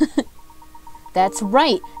 tries. That's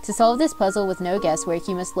right! To solve this puzzle with no guesswork,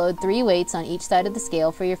 you must load 3 weights on each side of the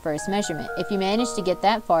scale for your first measurement. If you manage to get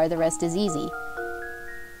that far, the rest is easy.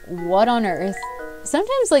 What on earth?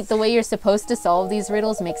 Sometimes, like, the way you're supposed to solve these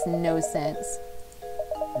riddles makes no sense.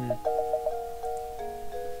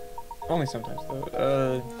 Only sometimes,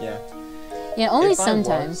 though. Yeah. Yeah, only If I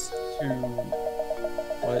sometimes. was to...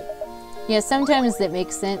 What? Yeah, sometimes it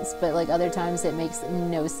makes sense, but, like, other times it makes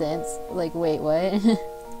no sense. Like, wait, what?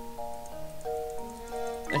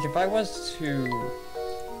 Like, if I was to,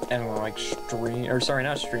 I don't know, like, stream, or sorry,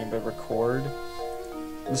 not stream, but record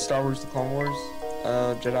the Star Wars The Clone Wars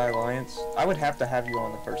Jedi Alliance, I would have to have you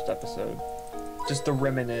on the first episode. Just to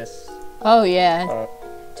reminisce. Oh, yeah.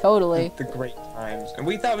 Totally. The great times. And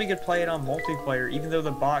we thought we could play it on multiplayer, even though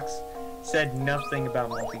the box said nothing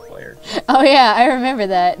about multiplayer. Oh, yeah, I remember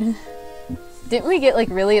that. Didn't we get, like,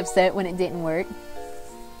 really upset when it didn't work?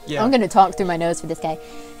 Yeah. I'm gonna talk through my nose for this guy.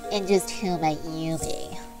 And just who might you be?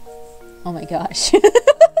 Oh my gosh.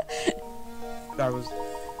 That was...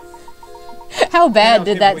 How bad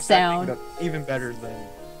did 10 out of 10 that voice sound? acting, but even better than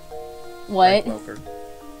What? Frank Welker.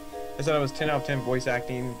 I said I was 10 out of 10 voice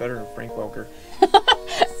acting, even better than Frank Welker.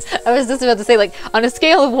 I was just about to say, like, on a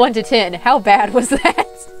scale of 1 to 10, how bad was that?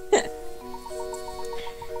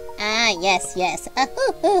 Ah, yes.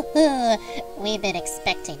 We've been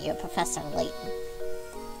expecting you, Professor Layton.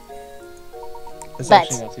 That's But-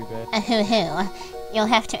 actually not too bad. You'll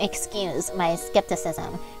have to excuse my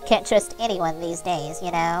skepticism. Can't trust anyone these days, you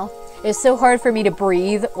know? It's so hard for me to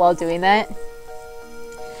breathe while doing that.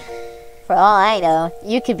 For all I know,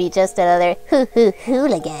 you could be just another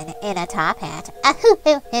hooligan in a top hat.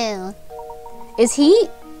 A Is he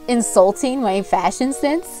insulting my fashion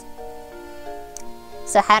sense?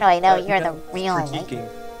 So how do I know you're the That's real Layton? critiquing.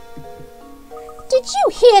 Did you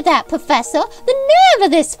hear that, Professor? The nerve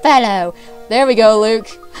of this fellow! There we go, Luke.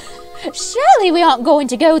 Surely we aren't going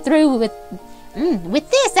to go through with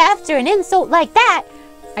this after an insult like that.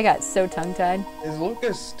 I got so tongue-tied. Is Luke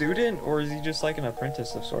a student, or is he just like an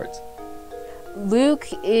apprentice of sorts? Luke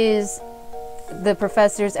is the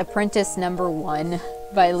professor's apprentice number 1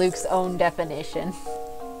 by Luke's own definition.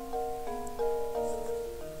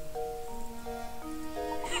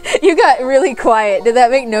 You got really quiet. Did that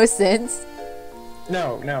make no sense?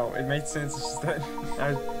 No, it made sense. It's just that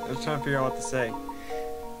I was trying to figure out what to say.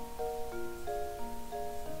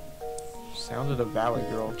 Sounded a valley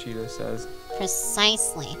girl, Cheetah says.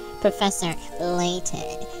 Precisely, Professor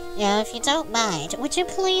Layton. Now, if you don't mind, would you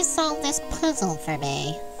please solve this puzzle for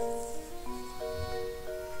me?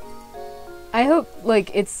 I hope,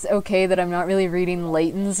 like, it's okay that I'm not really reading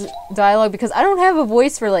Layton's dialogue, because I don't have a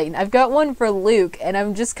voice for Layton. I've got one for Luke, and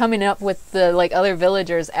I'm just coming up with the, like, other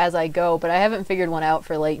villagers as I go, but I haven't figured one out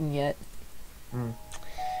for Layton yet.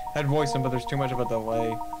 I'd voice him, but there's too much of a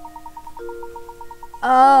delay.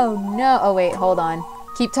 Oh, no. Oh, wait, hold on.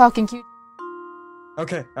 Keep talking, Q.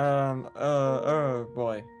 Okay, oh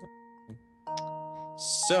boy.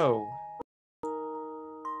 So...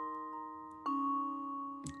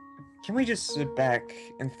 Can we just sit back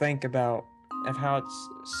and think about how it's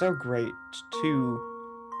so great to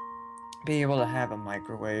be able to have a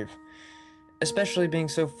microwave. Especially being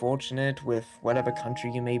so fortunate with whatever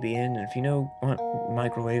country you may be in, and if you know what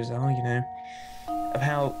microwaves are, you know, of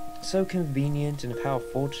how so convenient and of how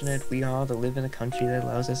fortunate we are to live in a country that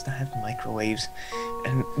allows us to have microwaves.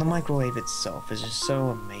 And the microwave itself is just so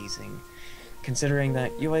amazing, considering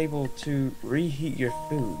that you're able to reheat your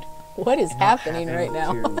food. What is and not happening having right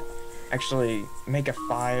now? to actually make a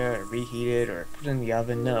fire or reheat it or put it in the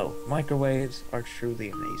oven. No, microwaves are truly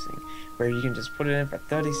amazing, where you can just put it in for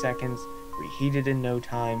 30 seconds, reheat it in no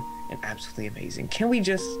time, and absolutely amazing. Can we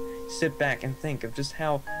just sit back and think of just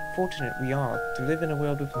how fortunate we are to live in a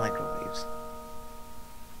world with microwaves?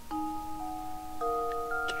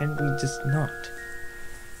 Can we just not?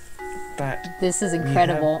 That This is we have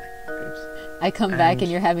incredible. microwaves. I come back and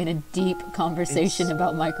And you're having a deep conversation it's-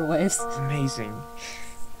 about microwaves. It's amazing.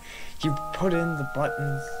 You put in the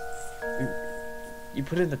buttons, you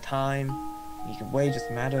put in the time, you can wait just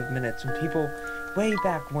a matter of minutes. When people, way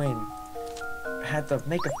back when, had to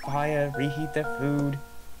make a fire, reheat their food,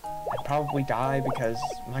 and probably die because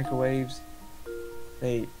microwaves,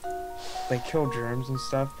 they kill germs and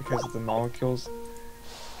stuff because of the molecules.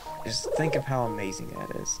 Just think of how amazing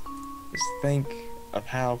that is. Just think of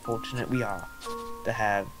how fortunate we are to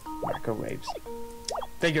have microwaves.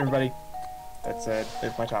 Thank you, everybody.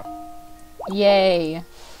 That's my talk. Yay.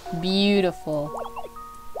 Beautiful.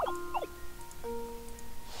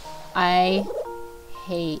 I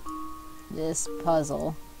hate this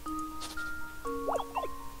puzzle.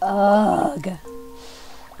 Ugh.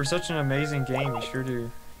 For such an amazing game, you sure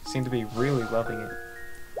do seem to be really loving it.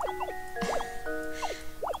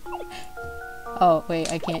 Oh,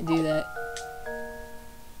 wait, I can't do that.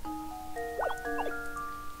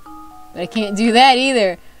 But I can't do that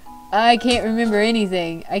either. I can't remember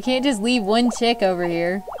anything. I can't just leave one chick over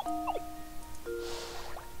here.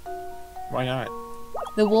 Why not?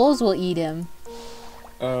 The wolves will eat him.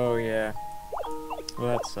 Oh, yeah.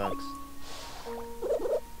 Well, that sucks.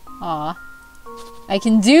 Aw. I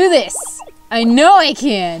can do this! I know I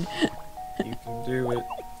can! You can do it.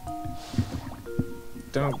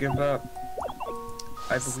 Don't give up.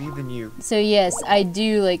 I believe in you. So yes, I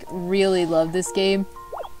do, like, really love this game.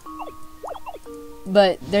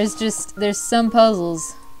 But there's some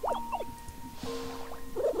puzzles.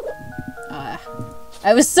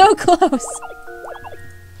 I was so close!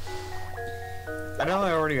 I know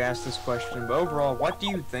I already asked this question, but overall, what do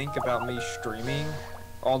you think about me streaming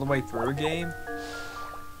all the way through a game?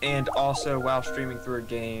 And also, while streaming through a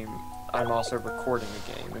game, I'm also recording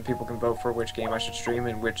a game, and people can vote for which game I should stream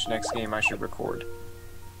and which next game I should record.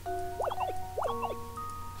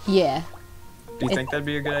 Yeah. Do you think that'd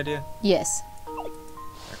be a good idea? Yes.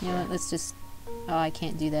 You know what, let's just... Oh, I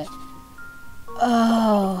can't do that.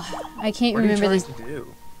 Oh, I can't What are you remember trying this... to do?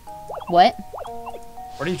 What?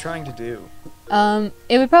 What are you trying to do?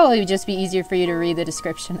 It would probably just be easier for you to read the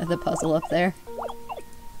description of the puzzle up there.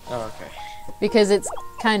 Oh, okay. Because it's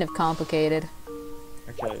kind of complicated.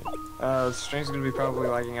 Okay. The stream's gonna be probably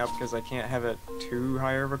lagging out because I can't have it too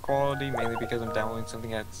higher of a quality, mainly because I'm downloading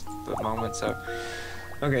something at the moment, so...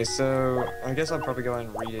 Okay, so I guess I'll probably go ahead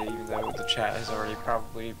and read it, even though the chat has already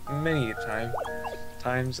probably many times.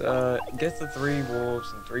 Get the 3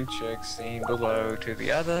 wolves and 3 chicks seen below to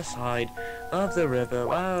the other side of the river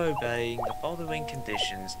while obeying the following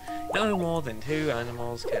conditions. No more than 2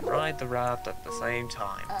 animals can ride the raft at the same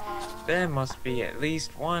time. There must be at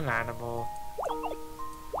least 1 animal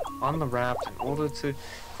on the raft in order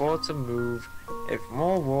for it to move. If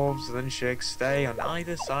more wolves than chicks stay on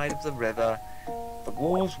either side of the river, the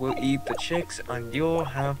wolves will eat the chicks and you'll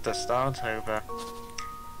have to start over.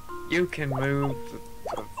 You can move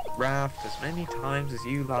the raft as many times as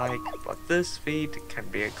you like, but this feat can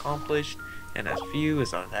be accomplished in as few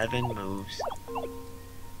as 11 moves.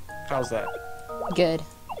 How's that? Good.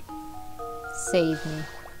 Save me.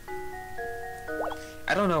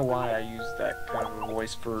 I don't know why I use that kind of a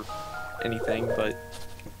voice for anything, but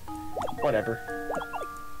whatever.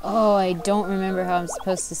 Oh, I don't remember how I'm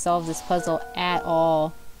supposed to solve this puzzle at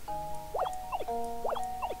all.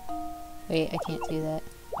 Wait, I can't do that.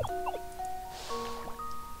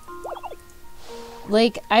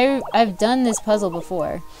 Like, I've done this puzzle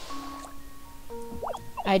before.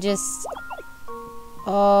 I just...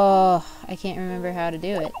 Oh, I can't remember how to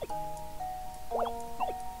do it.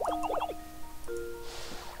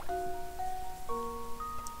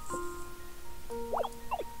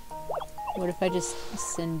 What if I just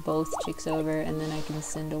send both chicks over and then I can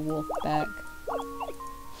send a wolf back?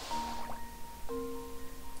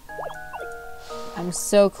 I'm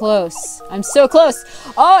so close. I'm so close!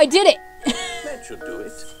 Oh, I did it! That should do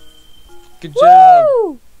it. Good job!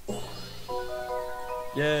 Woo!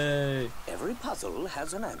 Yay! Every puzzle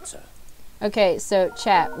has an answer. Okay, so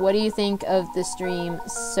chat, what do you think of the stream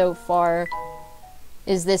so far?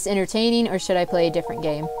 Is this entertaining, or should I play a different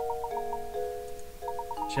game?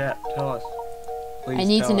 Chat, tell us. Please I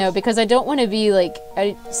need to tell know, us. because I don't want to be like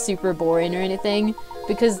super boring or anything,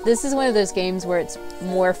 because this is one of those games where it's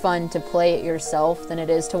more fun to play it yourself than it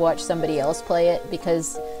is to watch somebody else play it,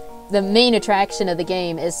 because the main attraction of the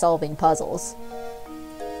game is solving puzzles.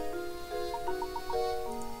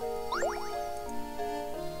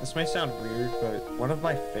 This may sound weird, but one of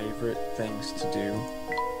my favorite things to do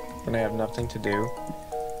when I have nothing to do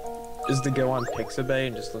is to go on Pixabay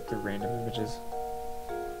and just look through random images.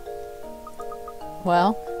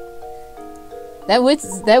 Well, that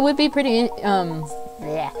would be pretty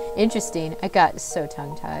interesting. I got so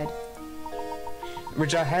tongue-tied.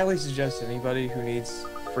 Which I highly suggest anybody who needs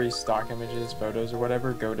free stock images, photos, or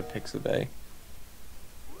whatever, go to Pixabay.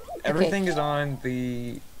 Everything is on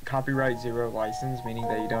the copyright 0 license, meaning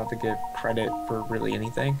that you don't have to give credit for really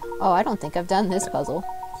anything. Oh, I don't think I've done this puzzle.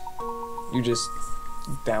 You just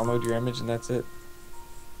download your image and that's it.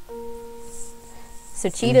 So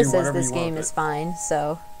You can Cheetah do says whatever this you game want is with it. fine,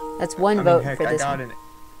 so that's one I mean, vote heck, for I this got one.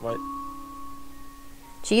 What?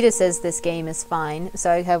 Cheetah says this game is fine, so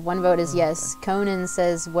I have one vote as yes. Conan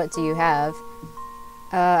says, what do you have?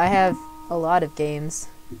 I have a lot of games.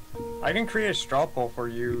 I can create a straw poll for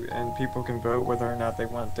you, and people can vote whether or not they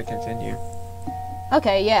want to continue.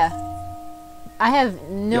 Okay, yeah. I have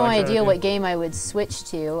no like that idea idea? what game I would switch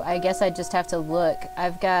to. I guess I'd just have to look.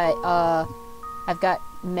 I've got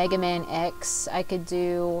Megaman X I could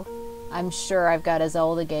do. I'm sure I've got a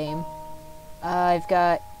Zelda game. I've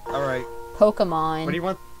got All right. Pokemon. What do you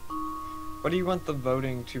want? What do you want the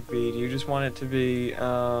voting to be? Do you just want it to be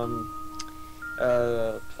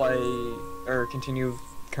play or continue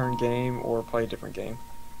current game or play a different game?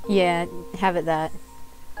 Yeah, have it that.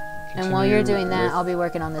 And while you're Continue doing that, with I'll be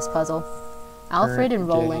working on this puzzle. Alfred and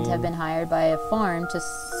Roland have been hired by a farm to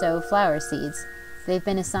sow flower seeds. They've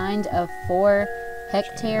been assigned a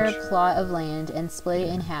 4-hectare plot of land and split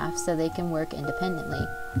it in half so they can work independently.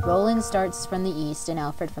 Roland starts from the east and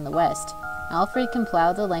Alfred from the west. Alfred can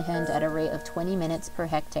plow the land at a rate of 20 minutes per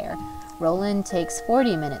hectare. Roland takes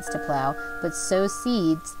 40 minutes to plow, but sows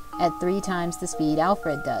seeds at 3 times the speed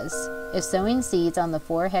Alfred does. If sowing seeds on the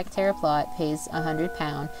 4-hectare plot pays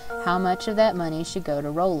 £100, how much of that money should go to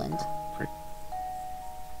Roland?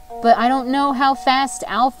 But I don't know how fast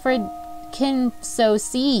Alfred can sow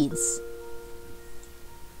seeds.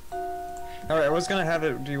 Alright, I was gonna have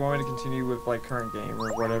it. Do you want me to continue with like current game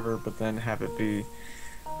or whatever, but then have it be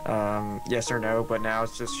yes or no? But now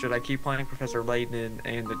it's just, should I keep playing Professor Layton?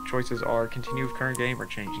 And the choices are continue with current game or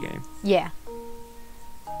change game. Yeah.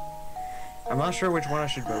 I'm not sure which one I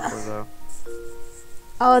should vote for though.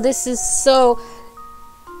 Oh, this is so...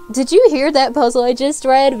 Did you hear that puzzle I just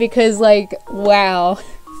read? Because, like, wow.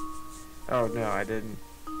 Oh no, I didn't.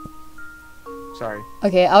 Sorry.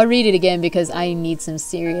 Okay, I'll read it again because I need some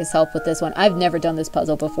serious help with this one. I've never done this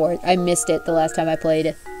puzzle before. I missed it the last time I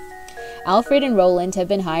played. Alfred and Roland have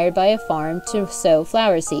been hired by a farm to sow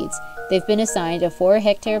flower seeds. They've been assigned a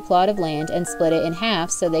 4-hectare plot of land and split it in half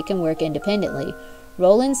so they can work independently.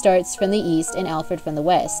 Roland starts from the east and Alfred from the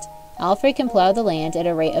west. Alfred can plow the land at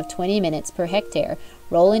a rate of 20 minutes per hectare.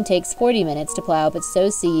 Roland takes 40 minutes to plow but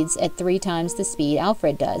sows seeds at 3 times the speed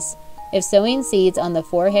Alfred does. If sowing seeds on the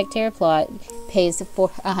 4-hectare plot pays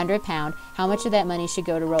 £100, how much of that money should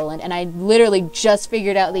go to Roland? And I literally just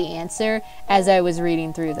figured out the answer as I was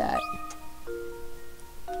reading through that.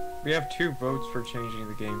 We have 2 votes for changing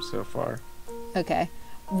the game so far. Okay.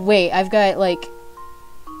 Wait, I've got like...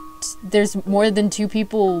 There's more than 2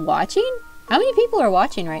 people watching? How many people are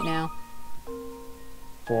watching right now?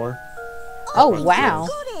 4. Oh, wow.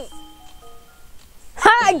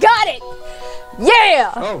 Ha! I got it!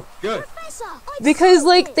 Yeah! Oh, good. Because,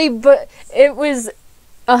 like, it was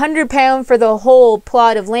 £100 for the whole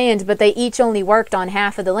plot of land, but they each only worked on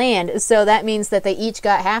half of the land, so that means that they each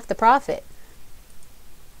got half the profit.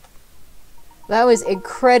 That was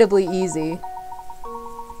incredibly easy.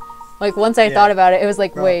 Like, once I thought about it, it was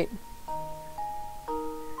like, Bro. wait.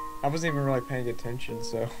 I wasn't even really paying attention,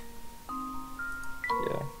 so...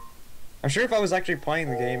 Yeah. I'm sure if I was actually playing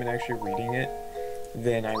the game and actually reading it,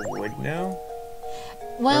 then I would know.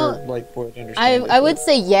 Well, or, like, would understand I would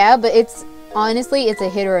say yeah, but it's... Honestly, it's a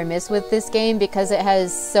hit or a miss with this game because it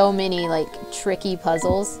has so many, like, tricky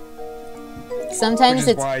puzzles. Sometimes Which is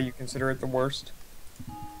it's... why you consider it the worst?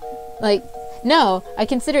 Like, no, I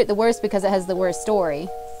consider it the worst because it has the worst story.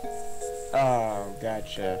 Oh,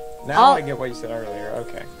 gotcha. Now I get what you said earlier.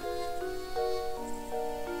 Okay.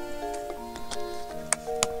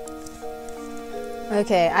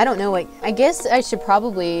 Okay, I don't know what... I guess I should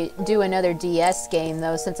probably do another DS game,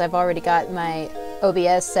 though, since I've already got my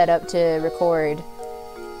OBS set up to record.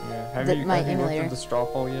 Yeah. Have you my looked emulator. at the straw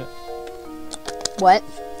poll yet? What?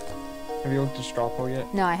 Have you looked at straw poll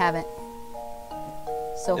yet? No, I haven't.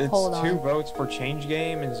 So It's hold 2 on. votes for change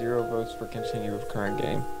game and 0 votes for continue with current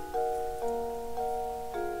game.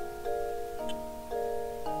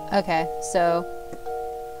 Okay, so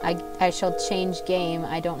I shall change game.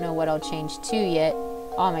 I don't know what I'll change to yet.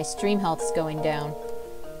 Oh, my stream health's going down.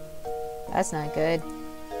 That's not good.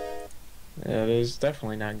 Yeah, it is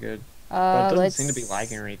definitely not good. But it doesn't let's... seem to be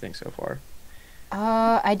lagging or anything so far.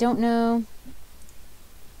 I don't know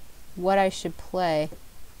what I should play.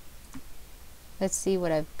 Let's see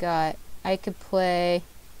what I've got. I could play...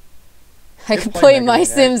 I could play Megaman My X.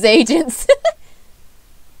 Sims Agents.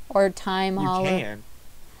 Or Time You Hollow. can.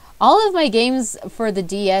 All of my games for the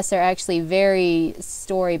DS are actually very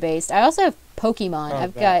story-based. I also have Pokemon. Oh,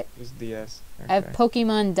 I've that got... was DS. I have Okay.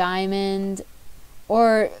 Pokemon Diamond,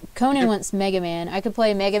 or Conan wants Mega Man. I could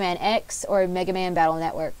play Mega Man X or Mega Man Battle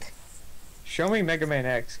Network. Show me Mega Man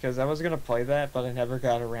X, because I was going to play that, but I never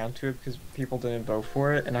got around to it because people didn't vote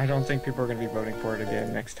for it, and I don't think people are going to be voting for it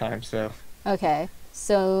again next time, so Okay,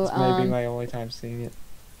 so this may be my only time seeing it.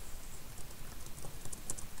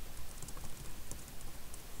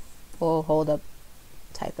 oh, hold up,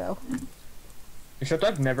 typo. Except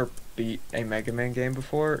I've never beat a Mega Man game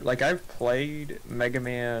before. Like, I've played Mega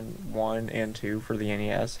Man 1 and 2 for the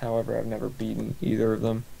NES, however, I've never beaten either of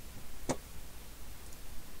them.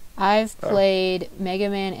 I've Oh. played Mega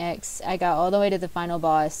Man X. I got all the way to the final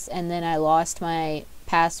boss, and then I lost my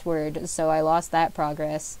password, so I lost that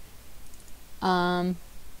progress.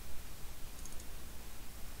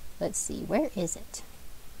 Let's see, where is it?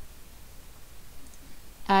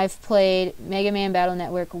 I've played Mega Man Battle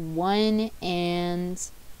Network 1 and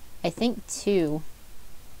I think 2.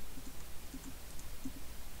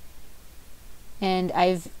 And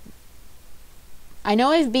I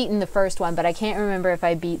know I've beaten the first one, but I can't remember if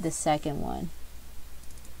I beat the second one.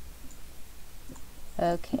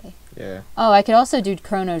 Okay. Yeah. Oh, I could also do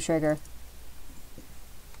Chrono Trigger.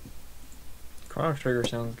 Chrono Trigger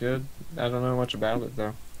sounds good. I don't know much about it,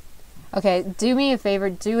 though. Okay, do me a favor,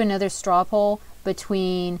 do another straw poll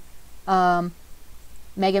between Mega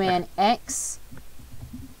Man X,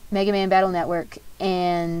 Mega Man Battle Network,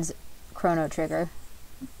 and Chrono Trigger.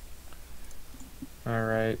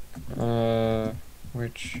 Alright.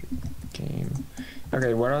 Which game?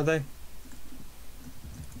 Okay, what are they?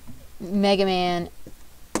 Mega Man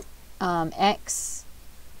X,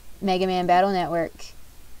 Mega Man Battle Network,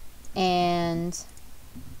 and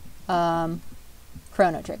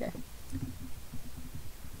Chrono Trigger.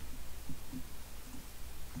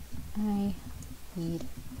 I need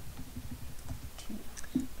to...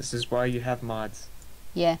 This is why you have mods.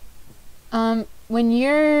 Yeah. When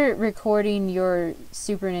you're recording your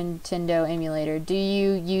Super Nintendo emulator, do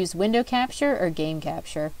you use window capture or game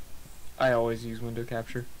capture? I always use window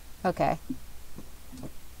capture. Okay.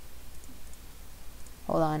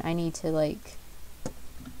 Hold on, I need to, like,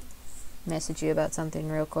 message you about something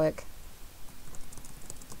real quick.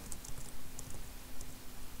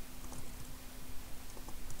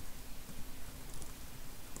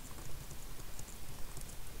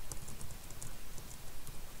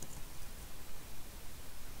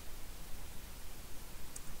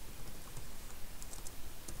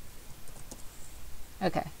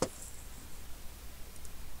 Okay.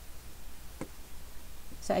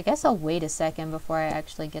 So I guess I'll wait a second before I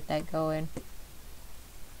actually get that going.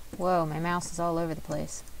 Whoa, my mouse is all over the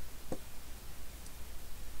place.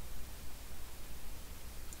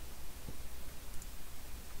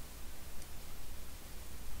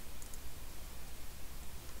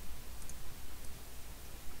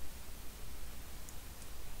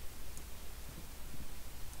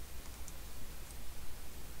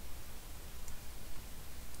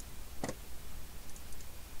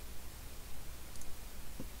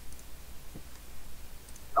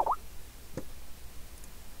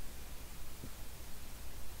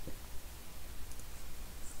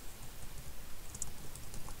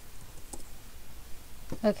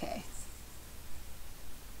 Okay.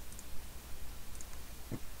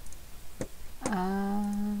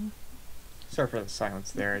 Sorry for the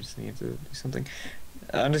silence there, I just needed to do something.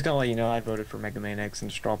 I'm just gonna let you know I voted for Mega Man X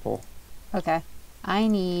and straw poll. Okay. I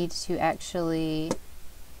need to actually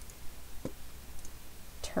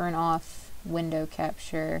turn off window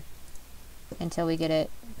capture until we get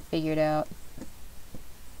it figured out.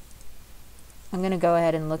 I'm gonna go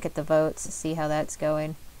ahead and look at the votes to see how that's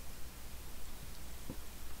going.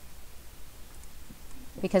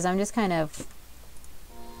 Because I'm just kind of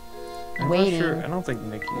I'm waiting. not sure. I don't think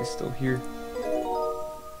Nikki is still here.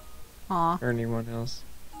 Aw. Or anyone else.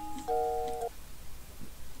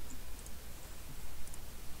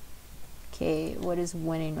 Okay, what is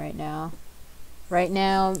winning right now? Right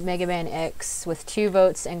now, Megaman X with 2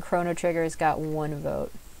 votes and Chrono Trigger's got 1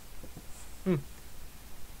 vote.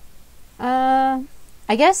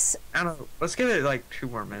 I guess. I don't know. Let's give it like 2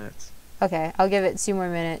 more minutes. Okay, I'll give it 2 more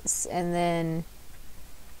minutes and then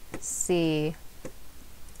see.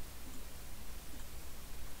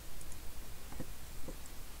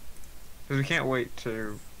 Because we can't wait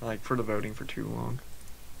to for the voting for too long.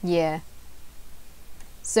 Yeah.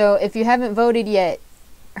 So if you haven't voted yet,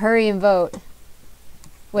 hurry and vote.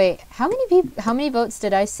 Wait, how many votes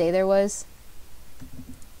did I say there was?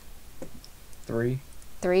 3.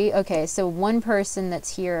 3? Okay, so 1 person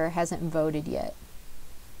that's here hasn't voted yet.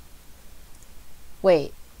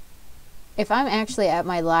 Wait. If I'm actually at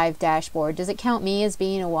my live dashboard, does it count me as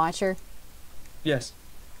being a watcher? Yes.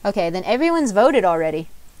 Okay, then everyone's voted already.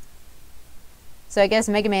 So I guess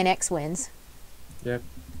Mega Man X wins. Yep.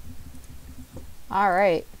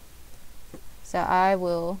 Alright. So I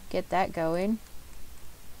will get that going.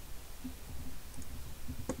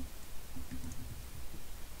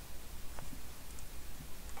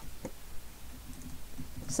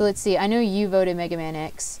 So let's see. I know you voted Mega Man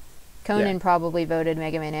X. Conan probably voted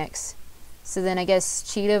Mega Man X. So then I guess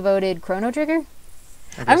Cheetah voted Chrono Trigger?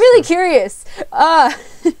 I'm really curious. Oh,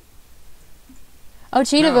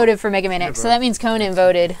 Cheetah voted for Mega Man X. So that means Conan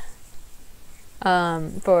voted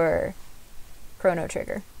for Chrono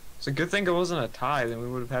Trigger. It's a good thing it wasn't a tie. Then we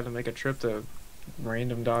would have had to make a trip to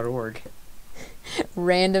random.org.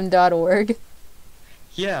 Random.org?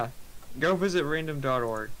 Yeah. Go visit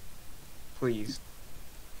random.org. Please.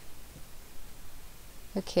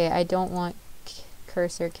 Okay, I don't want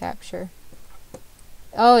cursor capture.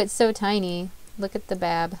 Oh, it's so tiny. Look at the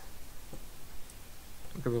bab.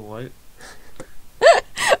 Look at the what?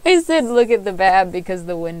 I said look at the bab because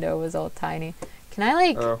the window was all tiny. Can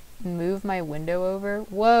I move my window over?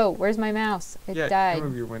 Whoa, where's my mouse? It died.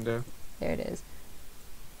 Move your window. There it is.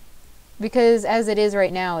 Because as it is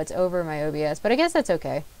right now, it's over my OBS, but I guess that's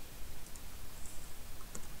okay.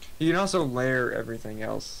 You can also layer everything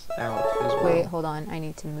else out as well. Wait, hold on. I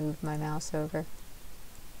need to move my mouse over.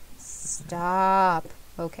 Stop.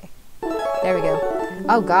 Okay. There we go.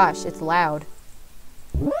 Oh gosh, it's loud.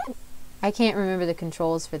 I can't remember the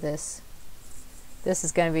controls for this. This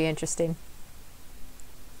is going to be interesting.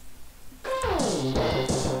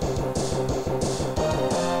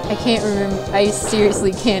 I can't remember. I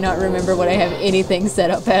seriously cannot remember what I have anything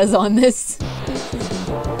set up as on this.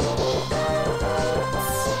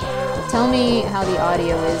 Tell me how the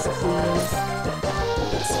audio is, please.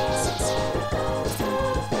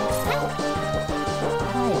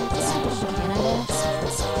 Can I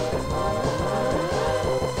dash?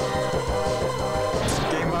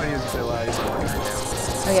 Game audio is still out.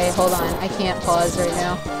 Okay, hold on. I can't pause right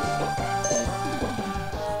now.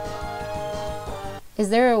 Is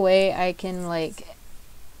there a way I can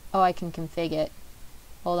oh, I can config it.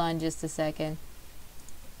 Hold on just a second.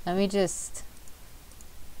 Let me just...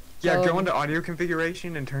 Yeah, go into audio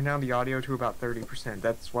configuration and turn down the audio to about 30%.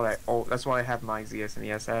 That's what I have my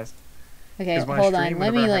ZSNES as. Okay, when hold I stream, on.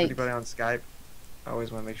 Let me whenever I have anybody on Skype, I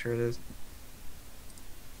always want to make sure it is.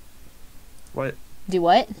 What? Do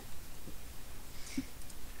what?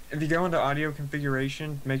 If you go into audio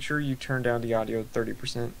configuration, make sure you turn down the audio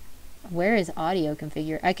 30%. Where is audio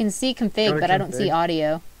configure? I can see config, but I don't see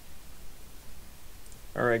audio.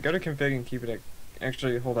 Alright, go to config and keep it at...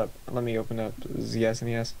 Actually, hold up. Let me open up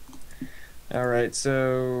ZSNES. Alright,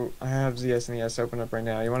 so I have ZSNES open up right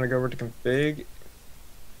now. You want to go over to config,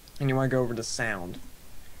 and you want to go over to sound.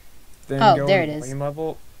 Then go there it to is. volume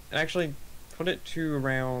level, and actually put it to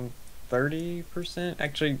around 30%.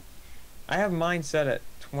 Actually, I have mine set at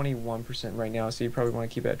 21% right now, so you probably want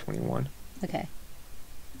to keep it at 21. Okay.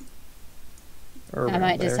 Or I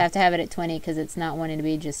might just there. have to have it at 20 because it's not wanting to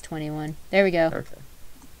be just 21. There we go. Okay.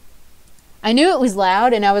 I knew it was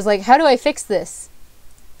loud, and I was like, how do I fix this?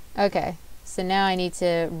 Okay. So now I need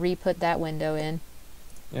to re-put that window in.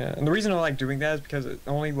 Yeah, and the reason I like doing that is because it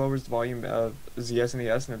only lowers the volume of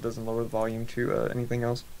ZSNES, and it doesn't lower the volume to anything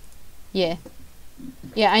else. Yeah.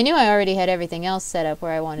 Yeah, I knew I already had everything else set up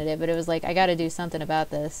where I wanted it, but it was like, I gotta do something about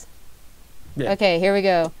this. Yeah. Okay, here we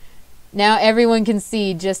go. Now everyone can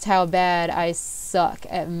see just how bad I suck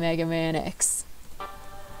at Mega Man X.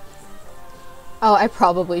 Oh, I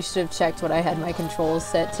probably should have checked what I had my controls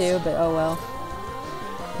set to, but oh well.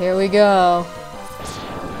 Here we go.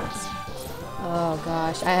 Oh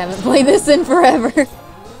gosh, I haven't played this in forever.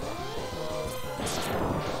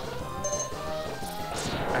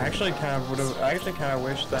 I actually kind of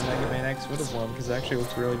wish that Mega Man X would have won because it actually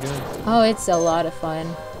looks really good. Oh, it's a lot of fun.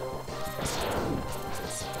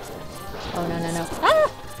 Oh, no, no, no. Ah!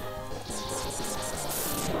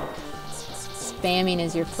 Spamming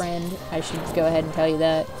is your friend. I should go ahead and tell you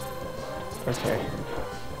that. Okay.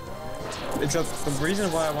 The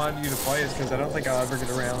reason why I wanted you to play is because I don't think I'll ever get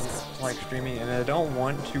around to like streaming, and I don't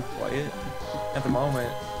want to play it at the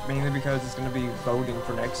moment, mainly because it's going to be voting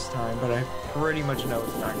for next time, but I pretty much know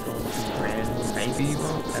it's not going to win. Maybe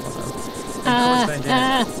vote? I don't know. I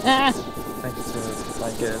think it's going to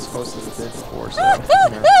like get as close as it did before, so, you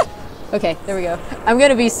know. Okay, there we go. I'm going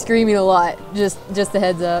to be screaming a lot, just a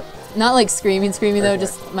heads up. Not like screaming though,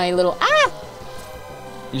 just my little ah!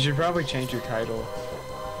 You should probably change your title.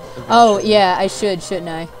 Oh, yeah, I should, shouldn't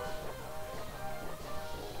I?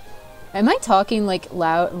 Am I talking like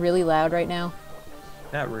really loud right now?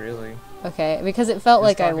 Not really. Okay, because it felt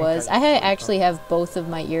Just like I talking was. kind of actually have both of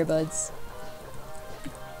my earbuds.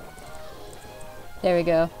 There we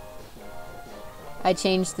go. I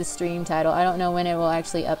changed the stream title. I don't know when it will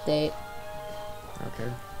actually update.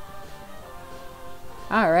 Okay.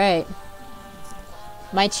 Alright.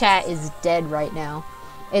 My chat is dead right now.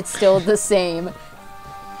 It's still the same.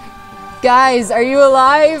 Guys, are you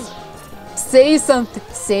alive? Say something.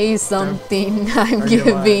 Say something. I'm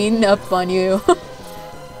giving up on you.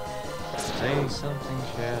 Say something,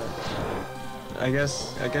 chat. I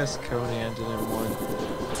guess Conan didn't win.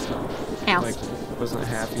 Ow. Like, wasn't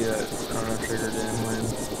happy that Chrono Trigger didn't win.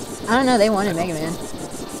 I don't know, they wanted Mega Man.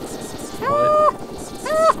 What?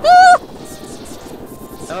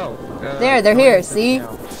 Oh. There, they're here, Conan see?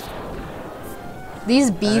 now.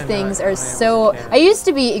 These bee things are so... I used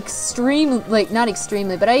to be not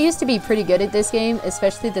extremely, but I used to be pretty good at this game,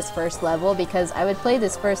 especially this first level, because I would play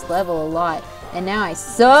this first level a lot, and now I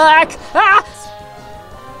suck! Ah!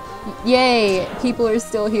 Yay, people are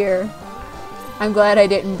still here. I'm glad I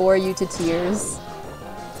didn't bore you to tears.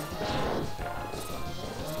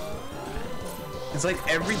 It's like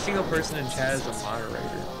every single person in chat is a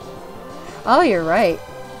moderator. Oh, you're right.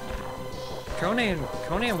 Conan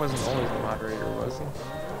wasn't always a moderator, was he?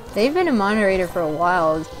 They've been a moderator for a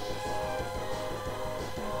while.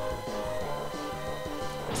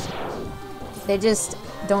 They just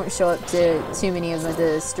don't show up to too many of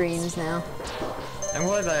the streams now. I'm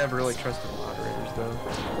glad I have really trusted moderators, though.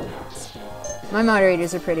 My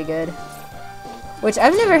moderators are pretty good. Which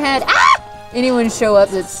I've never had anyone show up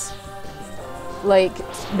that's like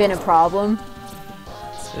been a problem.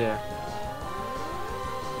 Yeah.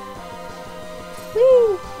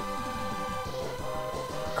 Woo!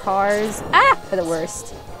 Cars are the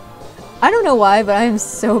worst. I don't know why, but I am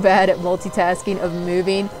so bad at multitasking of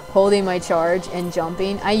moving, holding my charge, and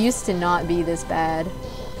jumping. I used to not be this bad.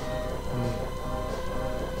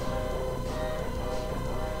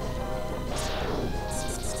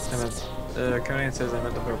 Conan says I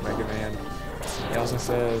meant to vote Mega Man. He also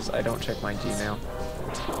says I don't check my Gmail.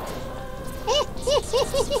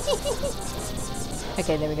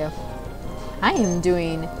 Okay, there we go. I am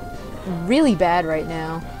doing really bad right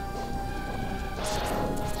now.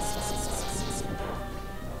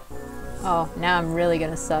 Oh, now I'm really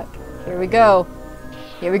gonna suck. Here we go.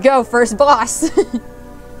 Here we go, first boss.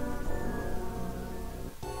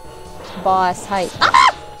 Boss hype.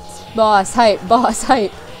 Ah! Boss hype, boss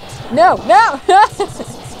hype. No, no!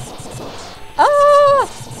 Ah!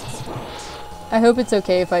 I hope it's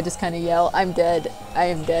okay if I just kind of yell, I'm dead. I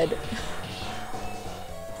am dead.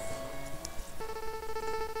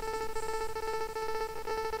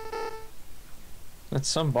 That's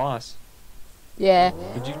some boss. Yeah.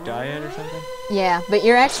 Did you die yet or something? Yeah, but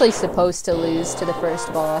you're actually supposed to lose to the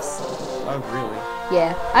first boss. Oh, really?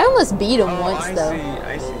 Yeah. I almost beat him once, though.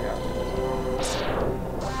 I see how.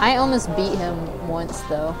 I almost beat him once,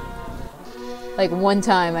 though. Like, one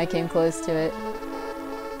time I came close to it.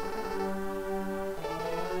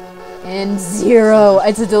 And Zero!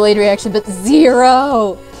 It's a delayed reaction, but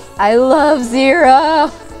Zero! I love Zero!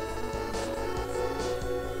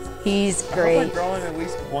 He's great. I hope I'm drawing at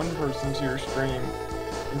least one person to your stream,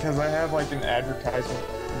 because I have like an advertisement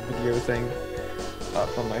video thing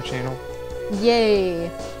up on my channel. Yay!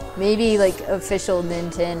 Maybe like official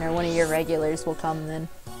Minton or one of your regulars will come then.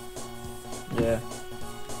 Yeah.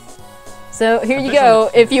 So here you go.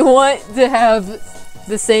 If you want to have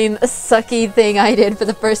the same sucky thing I did for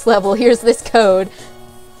the first level, here's this code.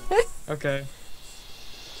 Okay.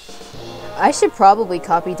 I should probably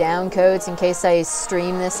copy down codes in case I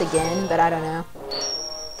stream this again, but I don't know.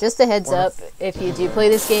 Just a heads up, if you do play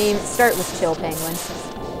this game, start with Chill Penguin.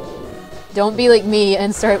 Don't be like me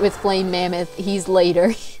and start with Flame Mammoth. He's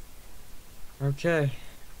later. Okay.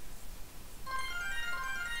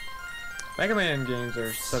 Mega Man games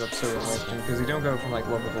are set up so interesting because you don't go from like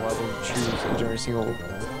level to level. You choose every single.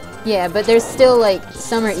 Yeah, but there's still like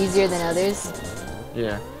some are easier than others.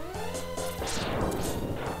 Yeah.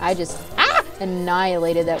 I just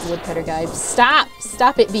annihilated that woodcutter guy. Stop!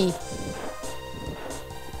 Stop it, B.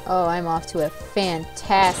 Oh, I'm off to a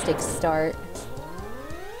fantastic start.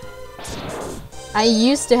 I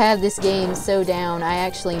used to have this game so down, I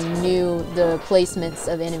actually knew the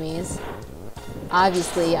placements of enemies.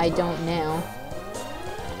 Obviously, I don't now.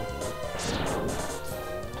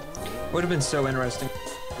 Would have been so interesting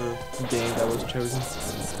the game that was chosen.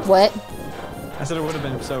 What? I said it would have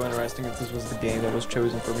been so interesting if this was the game that was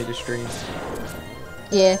chosen for me to stream.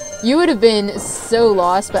 Yeah, you would have been so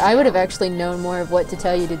lost, but I would have actually known more of what to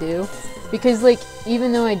tell you to do. Because, like,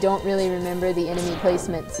 even though I don't really remember the enemy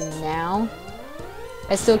placements now,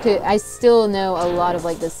 I still know a lot of,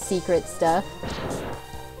 like, the secret stuff.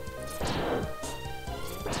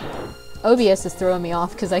 OBS is throwing me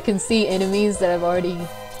off because I can see enemies that I've already,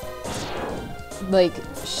 like,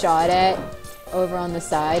 shot at over on the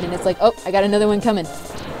side, and it's like, oh, I got another one coming.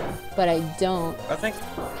 But I don't. I think,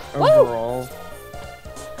 overall...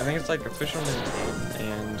 I think it's like official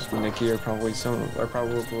and Nikki are probably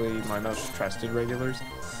my most trusted regulars.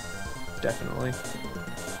 Definitely.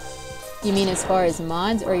 You mean as far as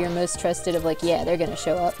mods, or your most trusted of like, yeah, they're gonna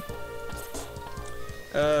show up?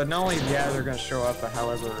 Not only yeah they're gonna show up, but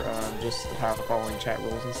however, just how following chat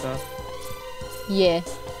rules and stuff. Yeah,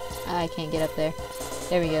 I can't get up there.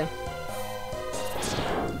 There we go.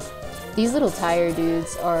 These little tire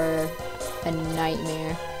dudes are a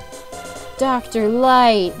nightmare. Dr.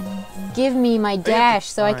 Light, give me my dash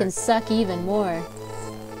so I can suck even more.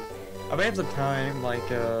 I bet the time, like,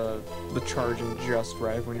 the charging just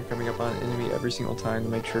right when you're coming up on an enemy every single time to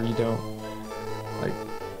make sure you don't, like,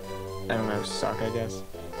 I don't know, suck, I guess.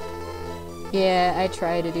 Yeah, I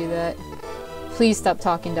try to do that. Please stop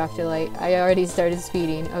talking, Dr. Light. I already started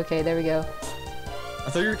speeding. Okay, there we go. I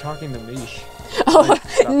thought you were talking to me. Oh,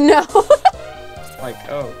 like, no! Like,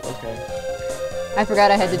 oh, okay. I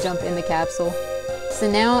forgot I had to jump in the capsule.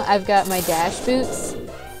 So now I've got my dash boots.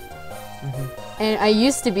 And I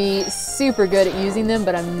used to be super good at using them,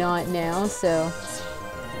 but I'm not now, so...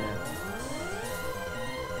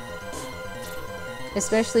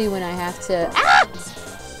 Especially when I have to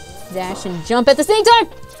dash and jump at the same time!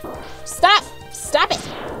 Stop! Stop it!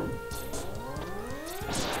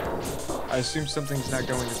 I assume something's not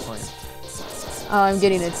going to plan. Oh, I'm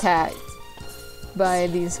getting attacked by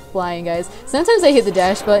these flying guys. Sometimes I hit the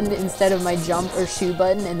dash button instead of my jump or shoot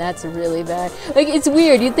button, and that's really bad. Like, it's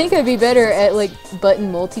weird. You'd think I'd be better at, like,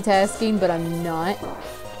 button multitasking, but I'm not.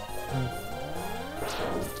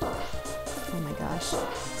 Oh my gosh.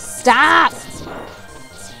 Stop!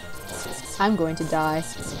 I'm going to die.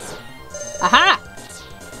 Aha!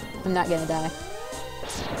 I'm not gonna die.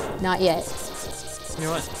 Not yet. You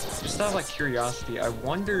know what? Just out of, like, curiosity, I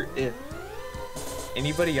wonder if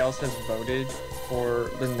anybody else has voted for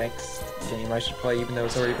the next game I should play, even though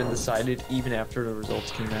it's already been decided, even after the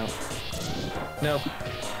results came out. No.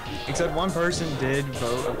 Except one person did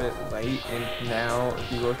vote a bit late, and now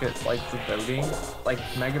if you look at, like, the voting, like,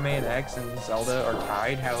 Mega Man X and Zelda are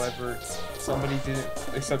tied, however, somebody didn't,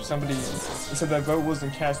 except that vote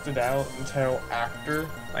wasn't casted out until after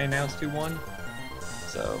I announced who won.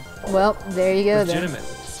 So. Well, there you go then.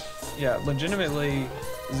 Yeah, legitimately,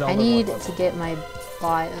 Zelda I need won to get my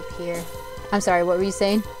bot up here. I'm sorry, what were you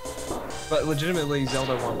saying? But legitimately,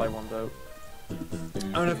 Zelda won by one vote.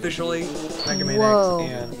 Unofficially, Mega Man Whoa.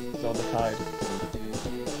 X and Zelda tied.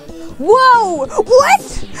 Whoa! What?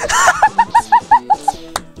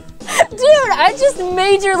 Dude, I just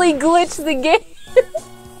majorly glitched the game.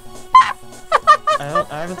 I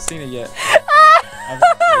haven't seen it yet.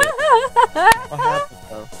 What happened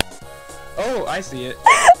though? Oh, I see it.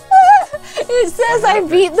 It says I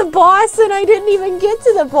beat the boss and I didn't even get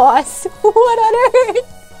to the boss. What on earth?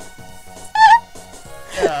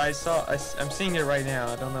 Yeah, I'm seeing it right now.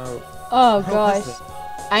 I don't know. Oh gosh.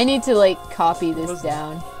 I need to like copy this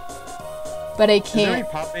down. But I can't. Is there any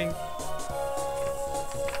popping?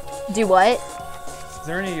 Do what? Is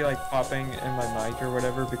there any like popping in my mic or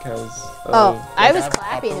whatever? Because oh, like, I was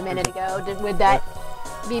clapping a minute ago. Would that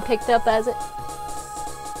be picked up as it?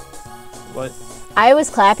 What? I was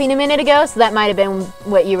clapping a minute ago, so that might have been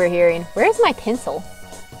what you were hearing. Where's my pencil?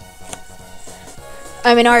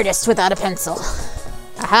 I'm an artist without a pencil.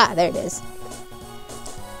 Aha, there it is.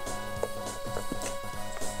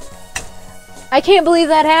 I can't believe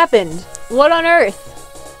that happened. What on earth?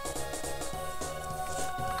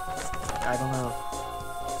 I don't know.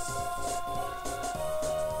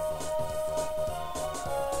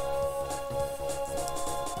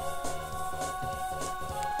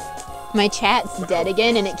 My chat's dead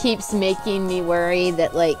again, and it keeps making me worry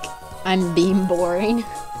that, like, I'm being boring.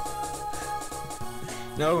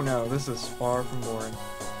 No, this is far from boring.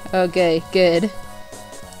 Okay, good.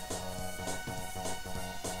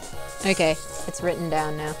 Okay, it's written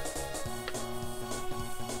down now.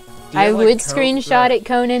 Do you I have, like, would code screenshot that it,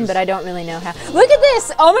 Conan, just- but I don't really know how. Look at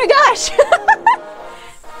this! Oh my gosh!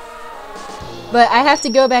 But I have to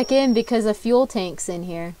go back in because a fuel tank's in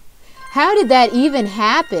here. How did that even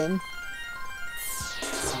happen?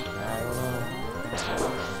 I don't know.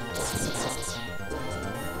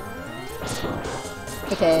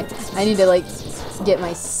 Okay, I need to, like, get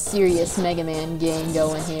my serious Megaman game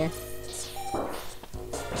going here.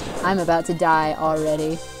 I'm about to die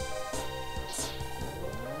already.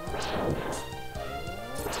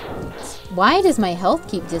 Why does my health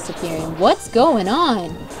keep disappearing? What's going on?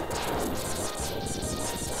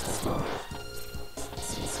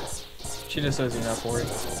 She just says you're not bored.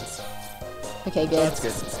 Okay, So good. that's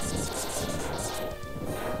good.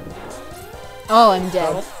 Oh, I'm I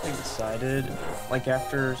dead. don't think decided, like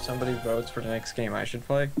after somebody votes for the next game I should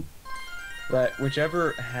play, that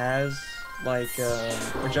whichever has, like,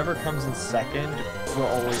 whichever comes in second will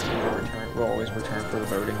always be the return. Will always return for the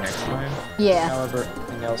voting next time. Yeah. However,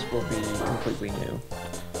 everything else will be completely new.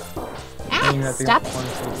 Ah, Meaning that the stop only it.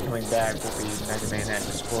 ones who's coming back will be Mega Man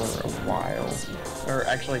X for a while. Or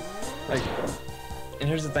actually, like, and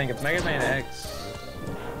here's the thing: if Mega Man X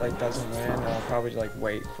like doesn't win, I'll probably like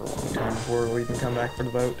wait for a long time before we can come back for the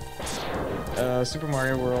vote. Super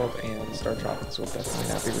Mario World and Star Tropics will definitely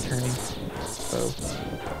not be returning. So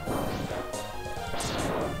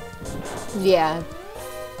Yeah.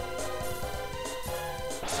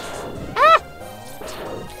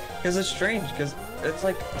 because it's strange, because it's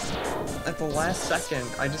like at the last second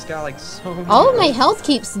I just got like so many All of my votes. health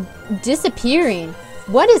keeps disappearing.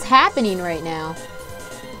 What is happening right now?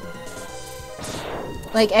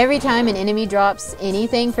 Like, every time an enemy drops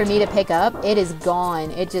anything for me to pick up, it is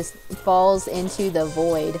gone. It just falls into the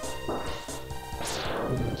void.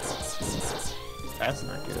 That's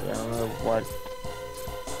not good. I don't know what.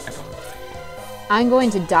 I don't know. I'm going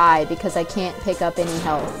to die because I can't pick up any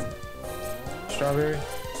health. Strawberry.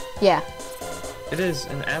 Yeah. It is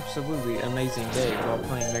an absolutely amazing day while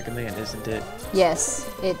playing Mega Man, isn't it? Yes,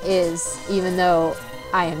 it is. Even though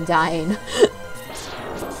I am dying.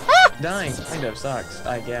 Dying kind of sucks,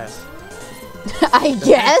 I guess. I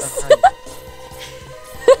guess.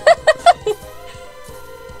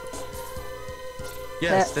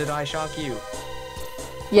 Yes, did I shock you?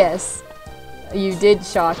 Yes. You did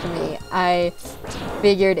shock me. I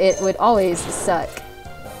figured it would always suck.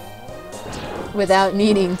 Without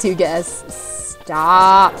needing to guess.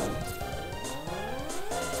 Stop.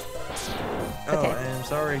 Oh, Okay. I'm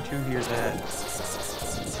sorry to hear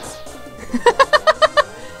that.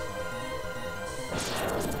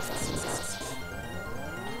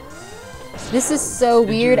 This is so Did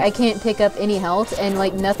weird. you- I can't pick up any health and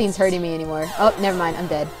like nothing's hurting me anymore. Oh, never mind. I'm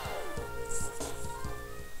dead.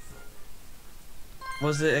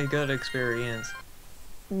 Was it a good experience?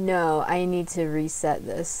 No, I need to reset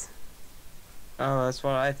this. Oh, that's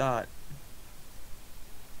what I thought.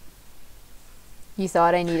 You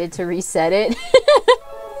thought I needed to reset it?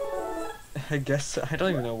 I guess I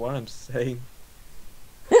don't even know what I'm saying.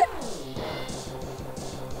 I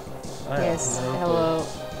have Yes. no clue. Hello.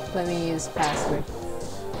 Let me use password.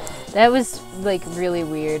 That was like really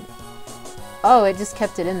weird. Oh, it just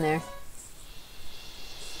kept it in there.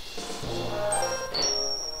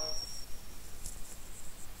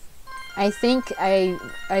 I think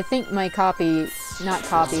my copy, not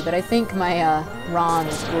copy, but I think my ROM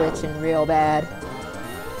is glitching real bad.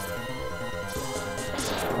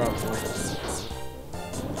 Probably.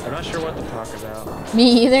 I'm not sure what to talk about.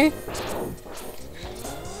 Me either.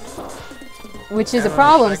 Which is a Should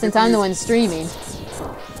problem I since give I'm the you- one streaming.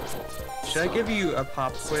 Should I give you a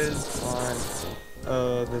pop quiz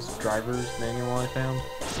on this driver's manual I found?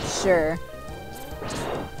 Sure.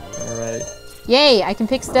 Alright. Yay, I can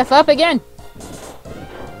pick stuff up again.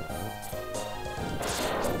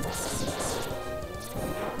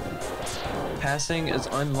 Passing is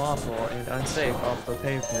unlawful and unsafe off the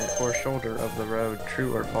pavement or shoulder of the road.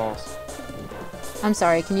 True or false? I'm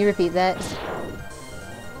sorry, can you repeat that?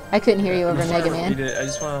 I couldn't hear you over Before I Mega Man. repeat it, I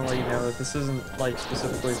just want to let you know that this isn't like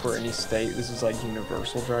specifically for any state. This is like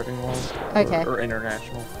universal driving laws. Okay. Or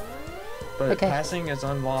international. But Okay. passing is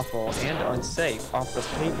unlawful and unsafe off the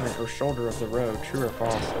pavement or shoulder of the road. True or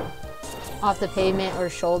false? Off the pavement or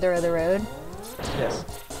shoulder of the road? Yes.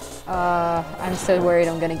 I'm so worried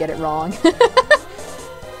I'm gonna get it wrong.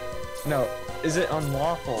 No. Is it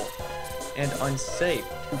unlawful and unsafe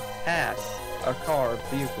to pass a car,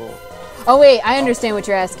 vehicle, Oh wait, I understand what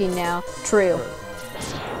you're asking now. True.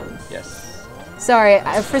 Yes. Sorry,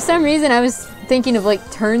 for some reason I was thinking of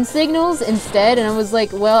like turn signals instead, and I was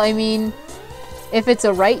like, well, I mean, if it's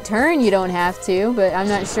a right turn, you don't have to, but I'm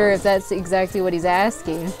not sure if that's exactly what he's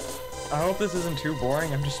asking. I hope this isn't too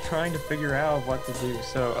boring. I'm just trying to figure out what to do.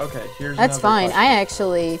 So, okay, here's That's another fine. question. I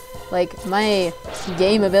actually, like, my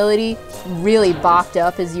game ability really bopped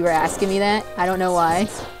up as you were asking me that. I don't know why.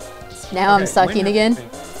 Now I'm Okay, sucking when again. driving-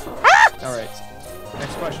 Alright,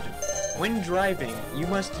 next question. When driving, you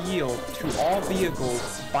must yield to all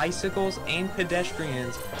vehicles, bicycles, and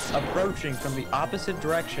pedestrians approaching from the opposite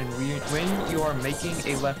direction when you are making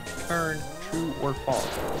a left turn, true or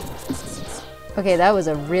false. Okay, that was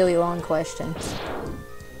a really long question.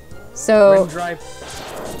 So,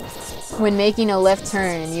 when making a left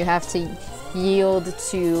turn, you have to yield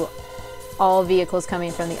to all vehicles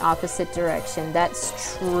coming from the opposite direction.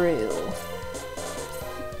 That's true.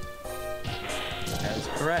 That is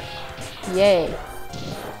correct. Yay.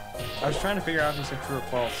 I was trying to figure out if you said true or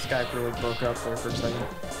false. Skype really broke up there for a second.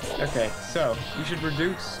 Okay, so you should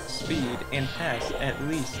reduce speed and pass at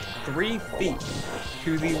least 3 feet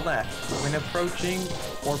to the left when approaching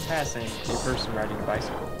or passing a person riding a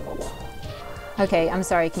bicycle. Okay, I'm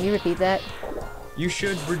sorry. Can you repeat that? You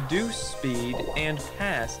should reduce speed and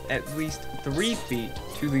pass at least 3 feet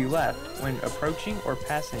to the left when approaching or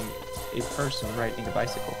passing a person riding a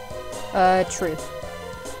bicycle. True.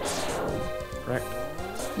 Correct?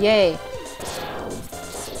 Yay.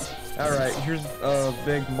 Alright, here's a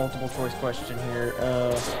big multiple choice question here.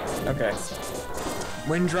 Okay.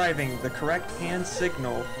 When driving, the correct hand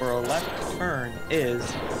signal for a left turn is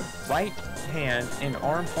right hand and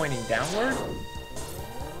arm pointing downward.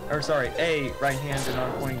 Or sorry, A, right hand and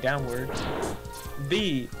arm pointing downward.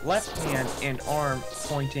 B, left hand and arm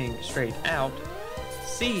pointing straight out.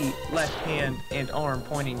 C, left hand and arm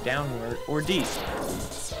pointing downward. Or D,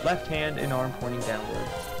 left hand and arm pointing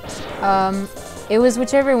downward. It was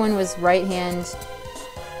whichever one was right hand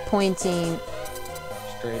pointing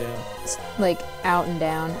Straight out. like out and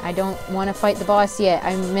down. I don't want to fight the boss yet.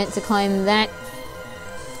 I meant to climb that.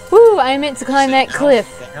 Woo! I meant to climb that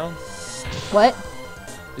cliff. Out, down? What?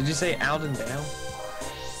 Did you say out and down?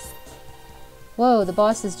 Whoa, the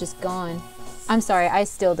boss is just gone. I'm sorry, I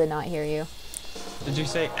still did not hear you. Did you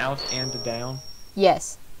say out and down?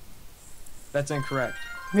 Yes. That's incorrect.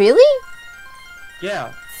 Really?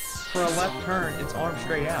 Yeah. For a left turn, it's arm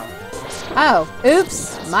straight out. Oh,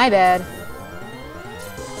 oops. My bad.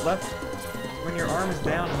 Left, when your arm is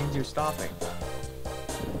down, it means you're stopping.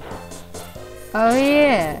 Oh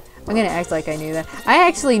yeah. I'm gonna act like I knew that. I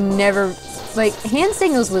actually never, like, hand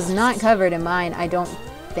signals was not covered in mine, I don't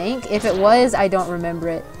think. If it was, I don't remember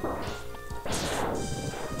it.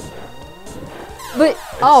 But,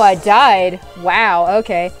 oh, I died. Wow,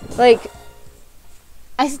 okay. Like,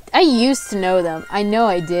 I used to know them. I know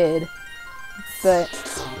I did. But,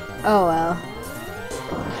 oh well.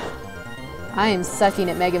 I am sucking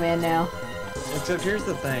at Megaman now. Except here's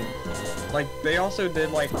the thing. Like, they also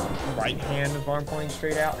did, like, right hand with arm pointing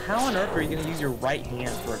straight out. How on earth are you going to use your right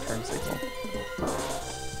hand for a turn signal?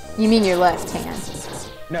 You mean your left hand?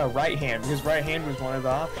 No, right hand, because right hand was one of the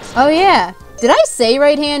options. Oh yeah. Did I say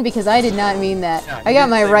right hand? Because I did not mean that. No, I you got didn't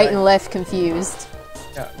my say right right. and left confused.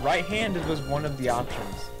 Yeah, right hand was one of the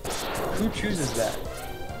options. Who chooses that?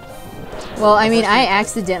 Well, I mean, I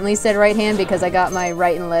accidentally said right hand because I got my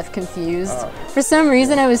right and left confused. Oh. For some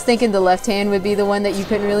reason, I was thinking the left hand would be the one that you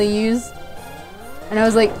couldn't really use. And I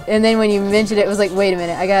was like, and then when you mentioned it, it was like, wait a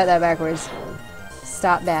minute, I got that backwards.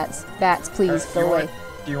 Stop, bats. Bats, please, go away.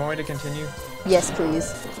 Do you want me to continue? Yes,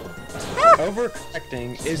 please.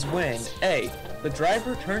 Overcorrecting is when A, the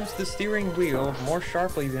driver turns the steering wheel more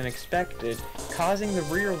sharply than expected, causing the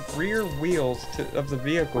rear wheels of the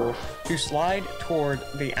vehicle to slide toward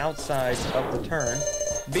the outside of the turn.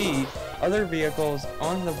 B, other vehicles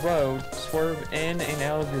on the road swerve in and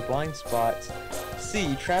out of your blind spots.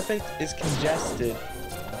 C, traffic is congested.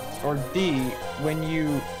 Or D, when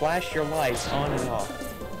you flash your lights on and off.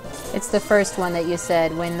 It's the first one that you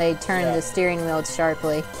said, when they turn Yeah. the steering wheel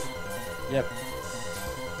sharply. Yep.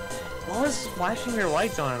 What was flashing your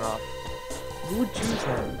lights on and off? Who would choose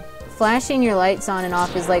that? Flashing your lights on and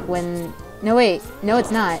off is like when... No, wait. No,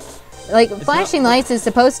 it's not. Like, flashing not- lights is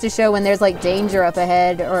supposed to show when there's, like, danger up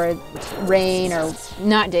ahead, or rain, or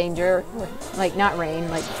not danger. Like, not rain,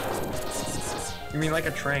 like... You mean like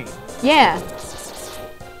a train? Yeah.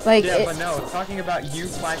 Like, Yeah, it- but no, it's talking about you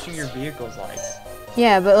flashing your vehicle's lights.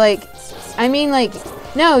 yeah, but, like... I mean, like...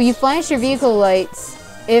 No, you flash your vehicle lights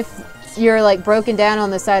if you're, like, broken down on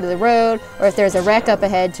the side of the road, or if there's a wreck up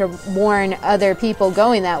ahead to warn other people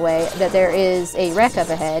going that way that there is a wreck up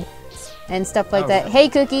ahead. and stuff like Oh, that. yeah. Hey,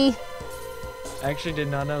 Cookie. I actually did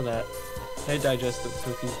not know that. Hey, digestive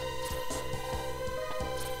cookie.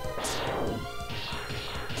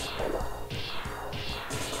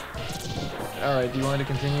 Alright, do you want to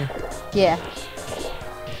continue? Yeah.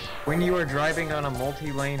 When you are driving on a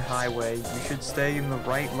multi-lane highway, you should stay in the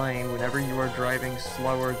right lane whenever you are driving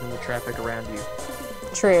slower than the traffic around you.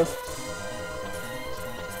 True.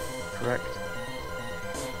 Correct.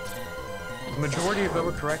 The majority of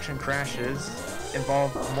overcorrection crashes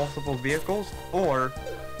involve multiple vehicles or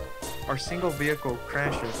are single vehicle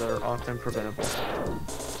crashes that are often preventable.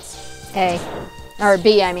 A. Or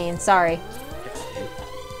B, I mean. Sorry.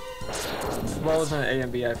 Well, as an A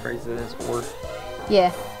and B, I phrased it as or.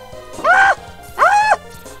 Yeah. Ah! Ah!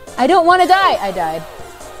 I don't want to die. I died.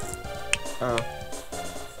 Oh.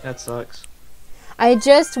 That sucks. I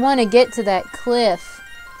just want to get to that cliff.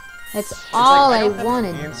 That's all I don't have want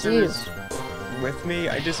the to answers do. with me.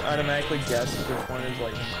 I just automatically guess which one is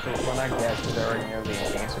like. Well, not guess, because I already know the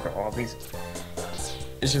answer to all these.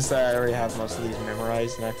 It's just that I already have most of these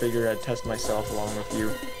memorized, and I figured I'd test myself along with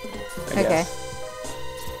you. I Okay. guess.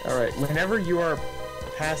 All right. Whenever you are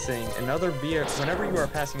passing another vehicle,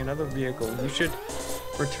 you should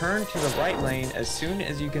return to the right lane as soon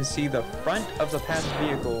as you can see the front of the passed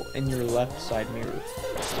vehicle in your left side mirror.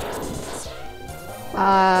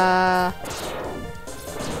 I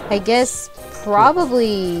guess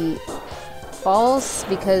probably false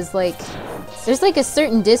because like there's like a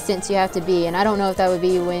certain distance you have to be, and I don't know if that would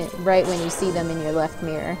be right when you see them in your left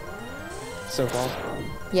mirror. So false.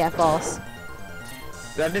 Yeah, false.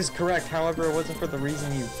 That is correct, however, it wasn't for the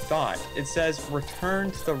reason you thought. It says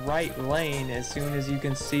return to the right lane as soon as you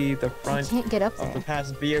can see the I front can't get up of the there.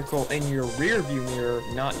 passed vehicle in your rear view mirror,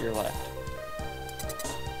 not your left.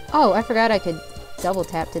 Oh, I forgot I could double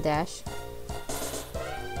tap to dash.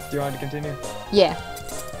 Do you want to continue? Yeah.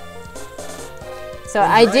 So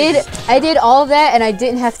I did all of that, and I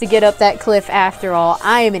didn't have to get up that cliff after all.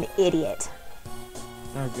 I am an idiot.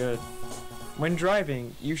 Oh, good. When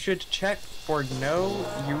driving, you should check for no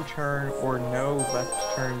U-turn or no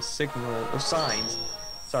left turn signal or signs.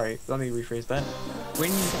 Sorry, let me rephrase that.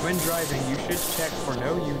 When driving, you should check for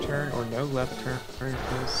no U-turn or no left turn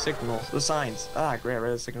signals. The signs. Ah, great, I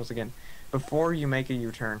read the signals again. Before you make a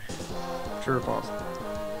U-turn. True or false?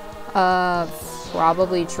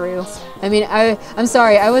 Probably true. I mean, I'm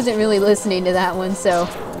sorry, I wasn't really listening to that one, so.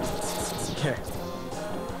 Yeah.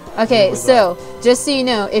 Okay, so, just so you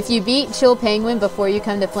know, if you beat Chill Penguin before you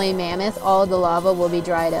come to Flame Mammoth, all the lava will be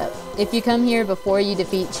dried up. If you come here before you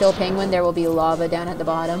defeat Chill Penguin, there will be lava down at the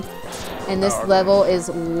bottom. And this okay. level is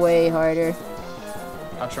way harder.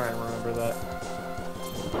 I'll try and remember that.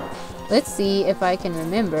 Let's see if I can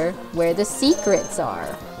remember where the secrets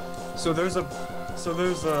are. So there's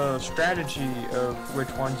a strategy of which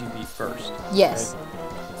ones you beat first. Yes.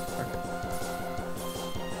 Right?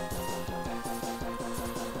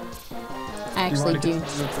 I actually do you do. want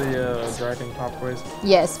to continue with the driving pop quiz?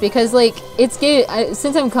 Yes, because like it's good.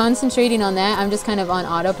 Since I'm concentrating on that, I'm just kind of on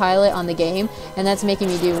autopilot on the game, and that's making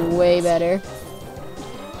me do way better.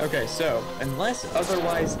 Okay, so unless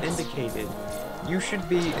otherwise indicated, you should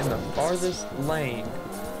be in the farthest lane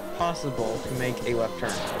possible to make a left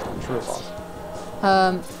turn. True or false?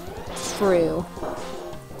 True.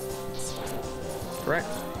 Correct.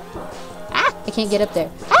 Ah! I can't get up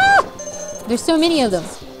there. Ah! There's so many of them.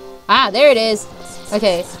 Ah, there it is.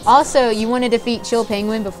 Okay, also, you want to defeat Chill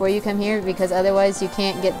Penguin before you come here, because otherwise you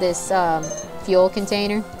can't get this fuel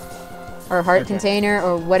container, or heart container,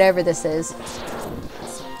 or whatever this is.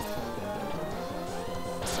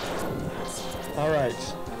 Alright,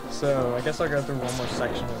 so I guess I'll go through one more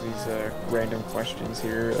section of these random questions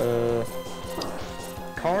here.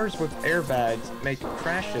 Cars with airbags make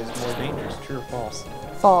crashes more dangerous. True or false?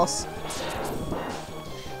 False.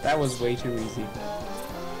 That was way too easy.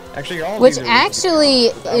 Actually, all of Which these are actually,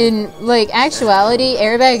 easy. in like actuality,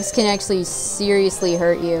 airbags can actually seriously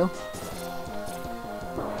hurt you.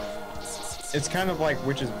 It's kind of like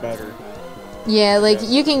which is better. Yeah, like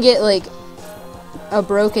you can get like a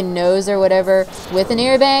broken nose or whatever with an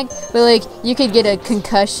airbag, but like you could get a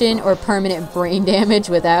concussion or permanent brain damage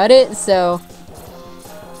without it, so.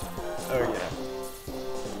 Oh yeah.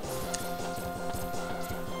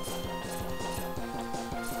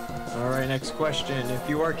 Alright, next question. If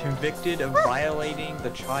you are convicted of violating the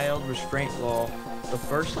child restraint law the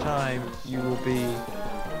first time, you will be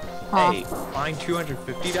A. Fined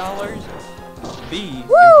 $250, B.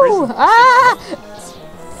 Woo! Imprisoned Ah! 6 months,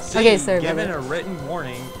 C. Okay, sorry, Given brother. a written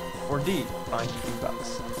warning, or D. Fined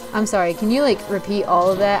 $50. I'm sorry, can you like repeat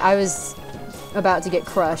all of that? I was about to get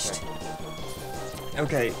crushed.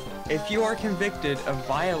 Okay, If you are convicted of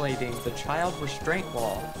violating the child restraint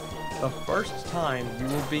law, the first time you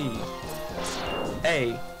will be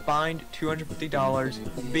A. Fined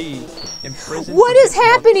 $250, B. Imprisoned. What for is 6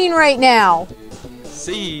 months, happening right now?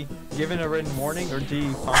 C. Given a written warning, or D.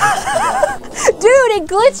 Fined. Dude, it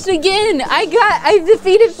glitched again. I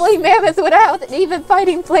defeated Flame Mammoth without even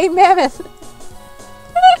fighting Flame Mammoth.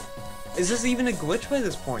 Is this even a glitch by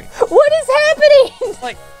this point? What is happening?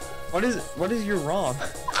 Like, what is your ROM?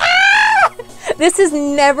 This has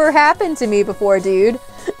never happened to me before, dude.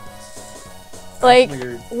 Like,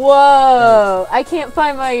 weird. whoa. I can't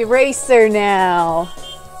find my eraser now.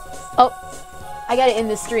 Oh, I gotta end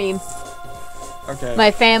the stream. Okay. My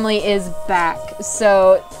family is back.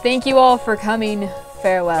 So, thank you all for coming.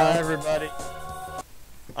 Farewell. Bye, everybody.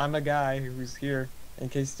 I'm a guy who's here. In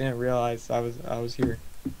case you didn't realize, I was here.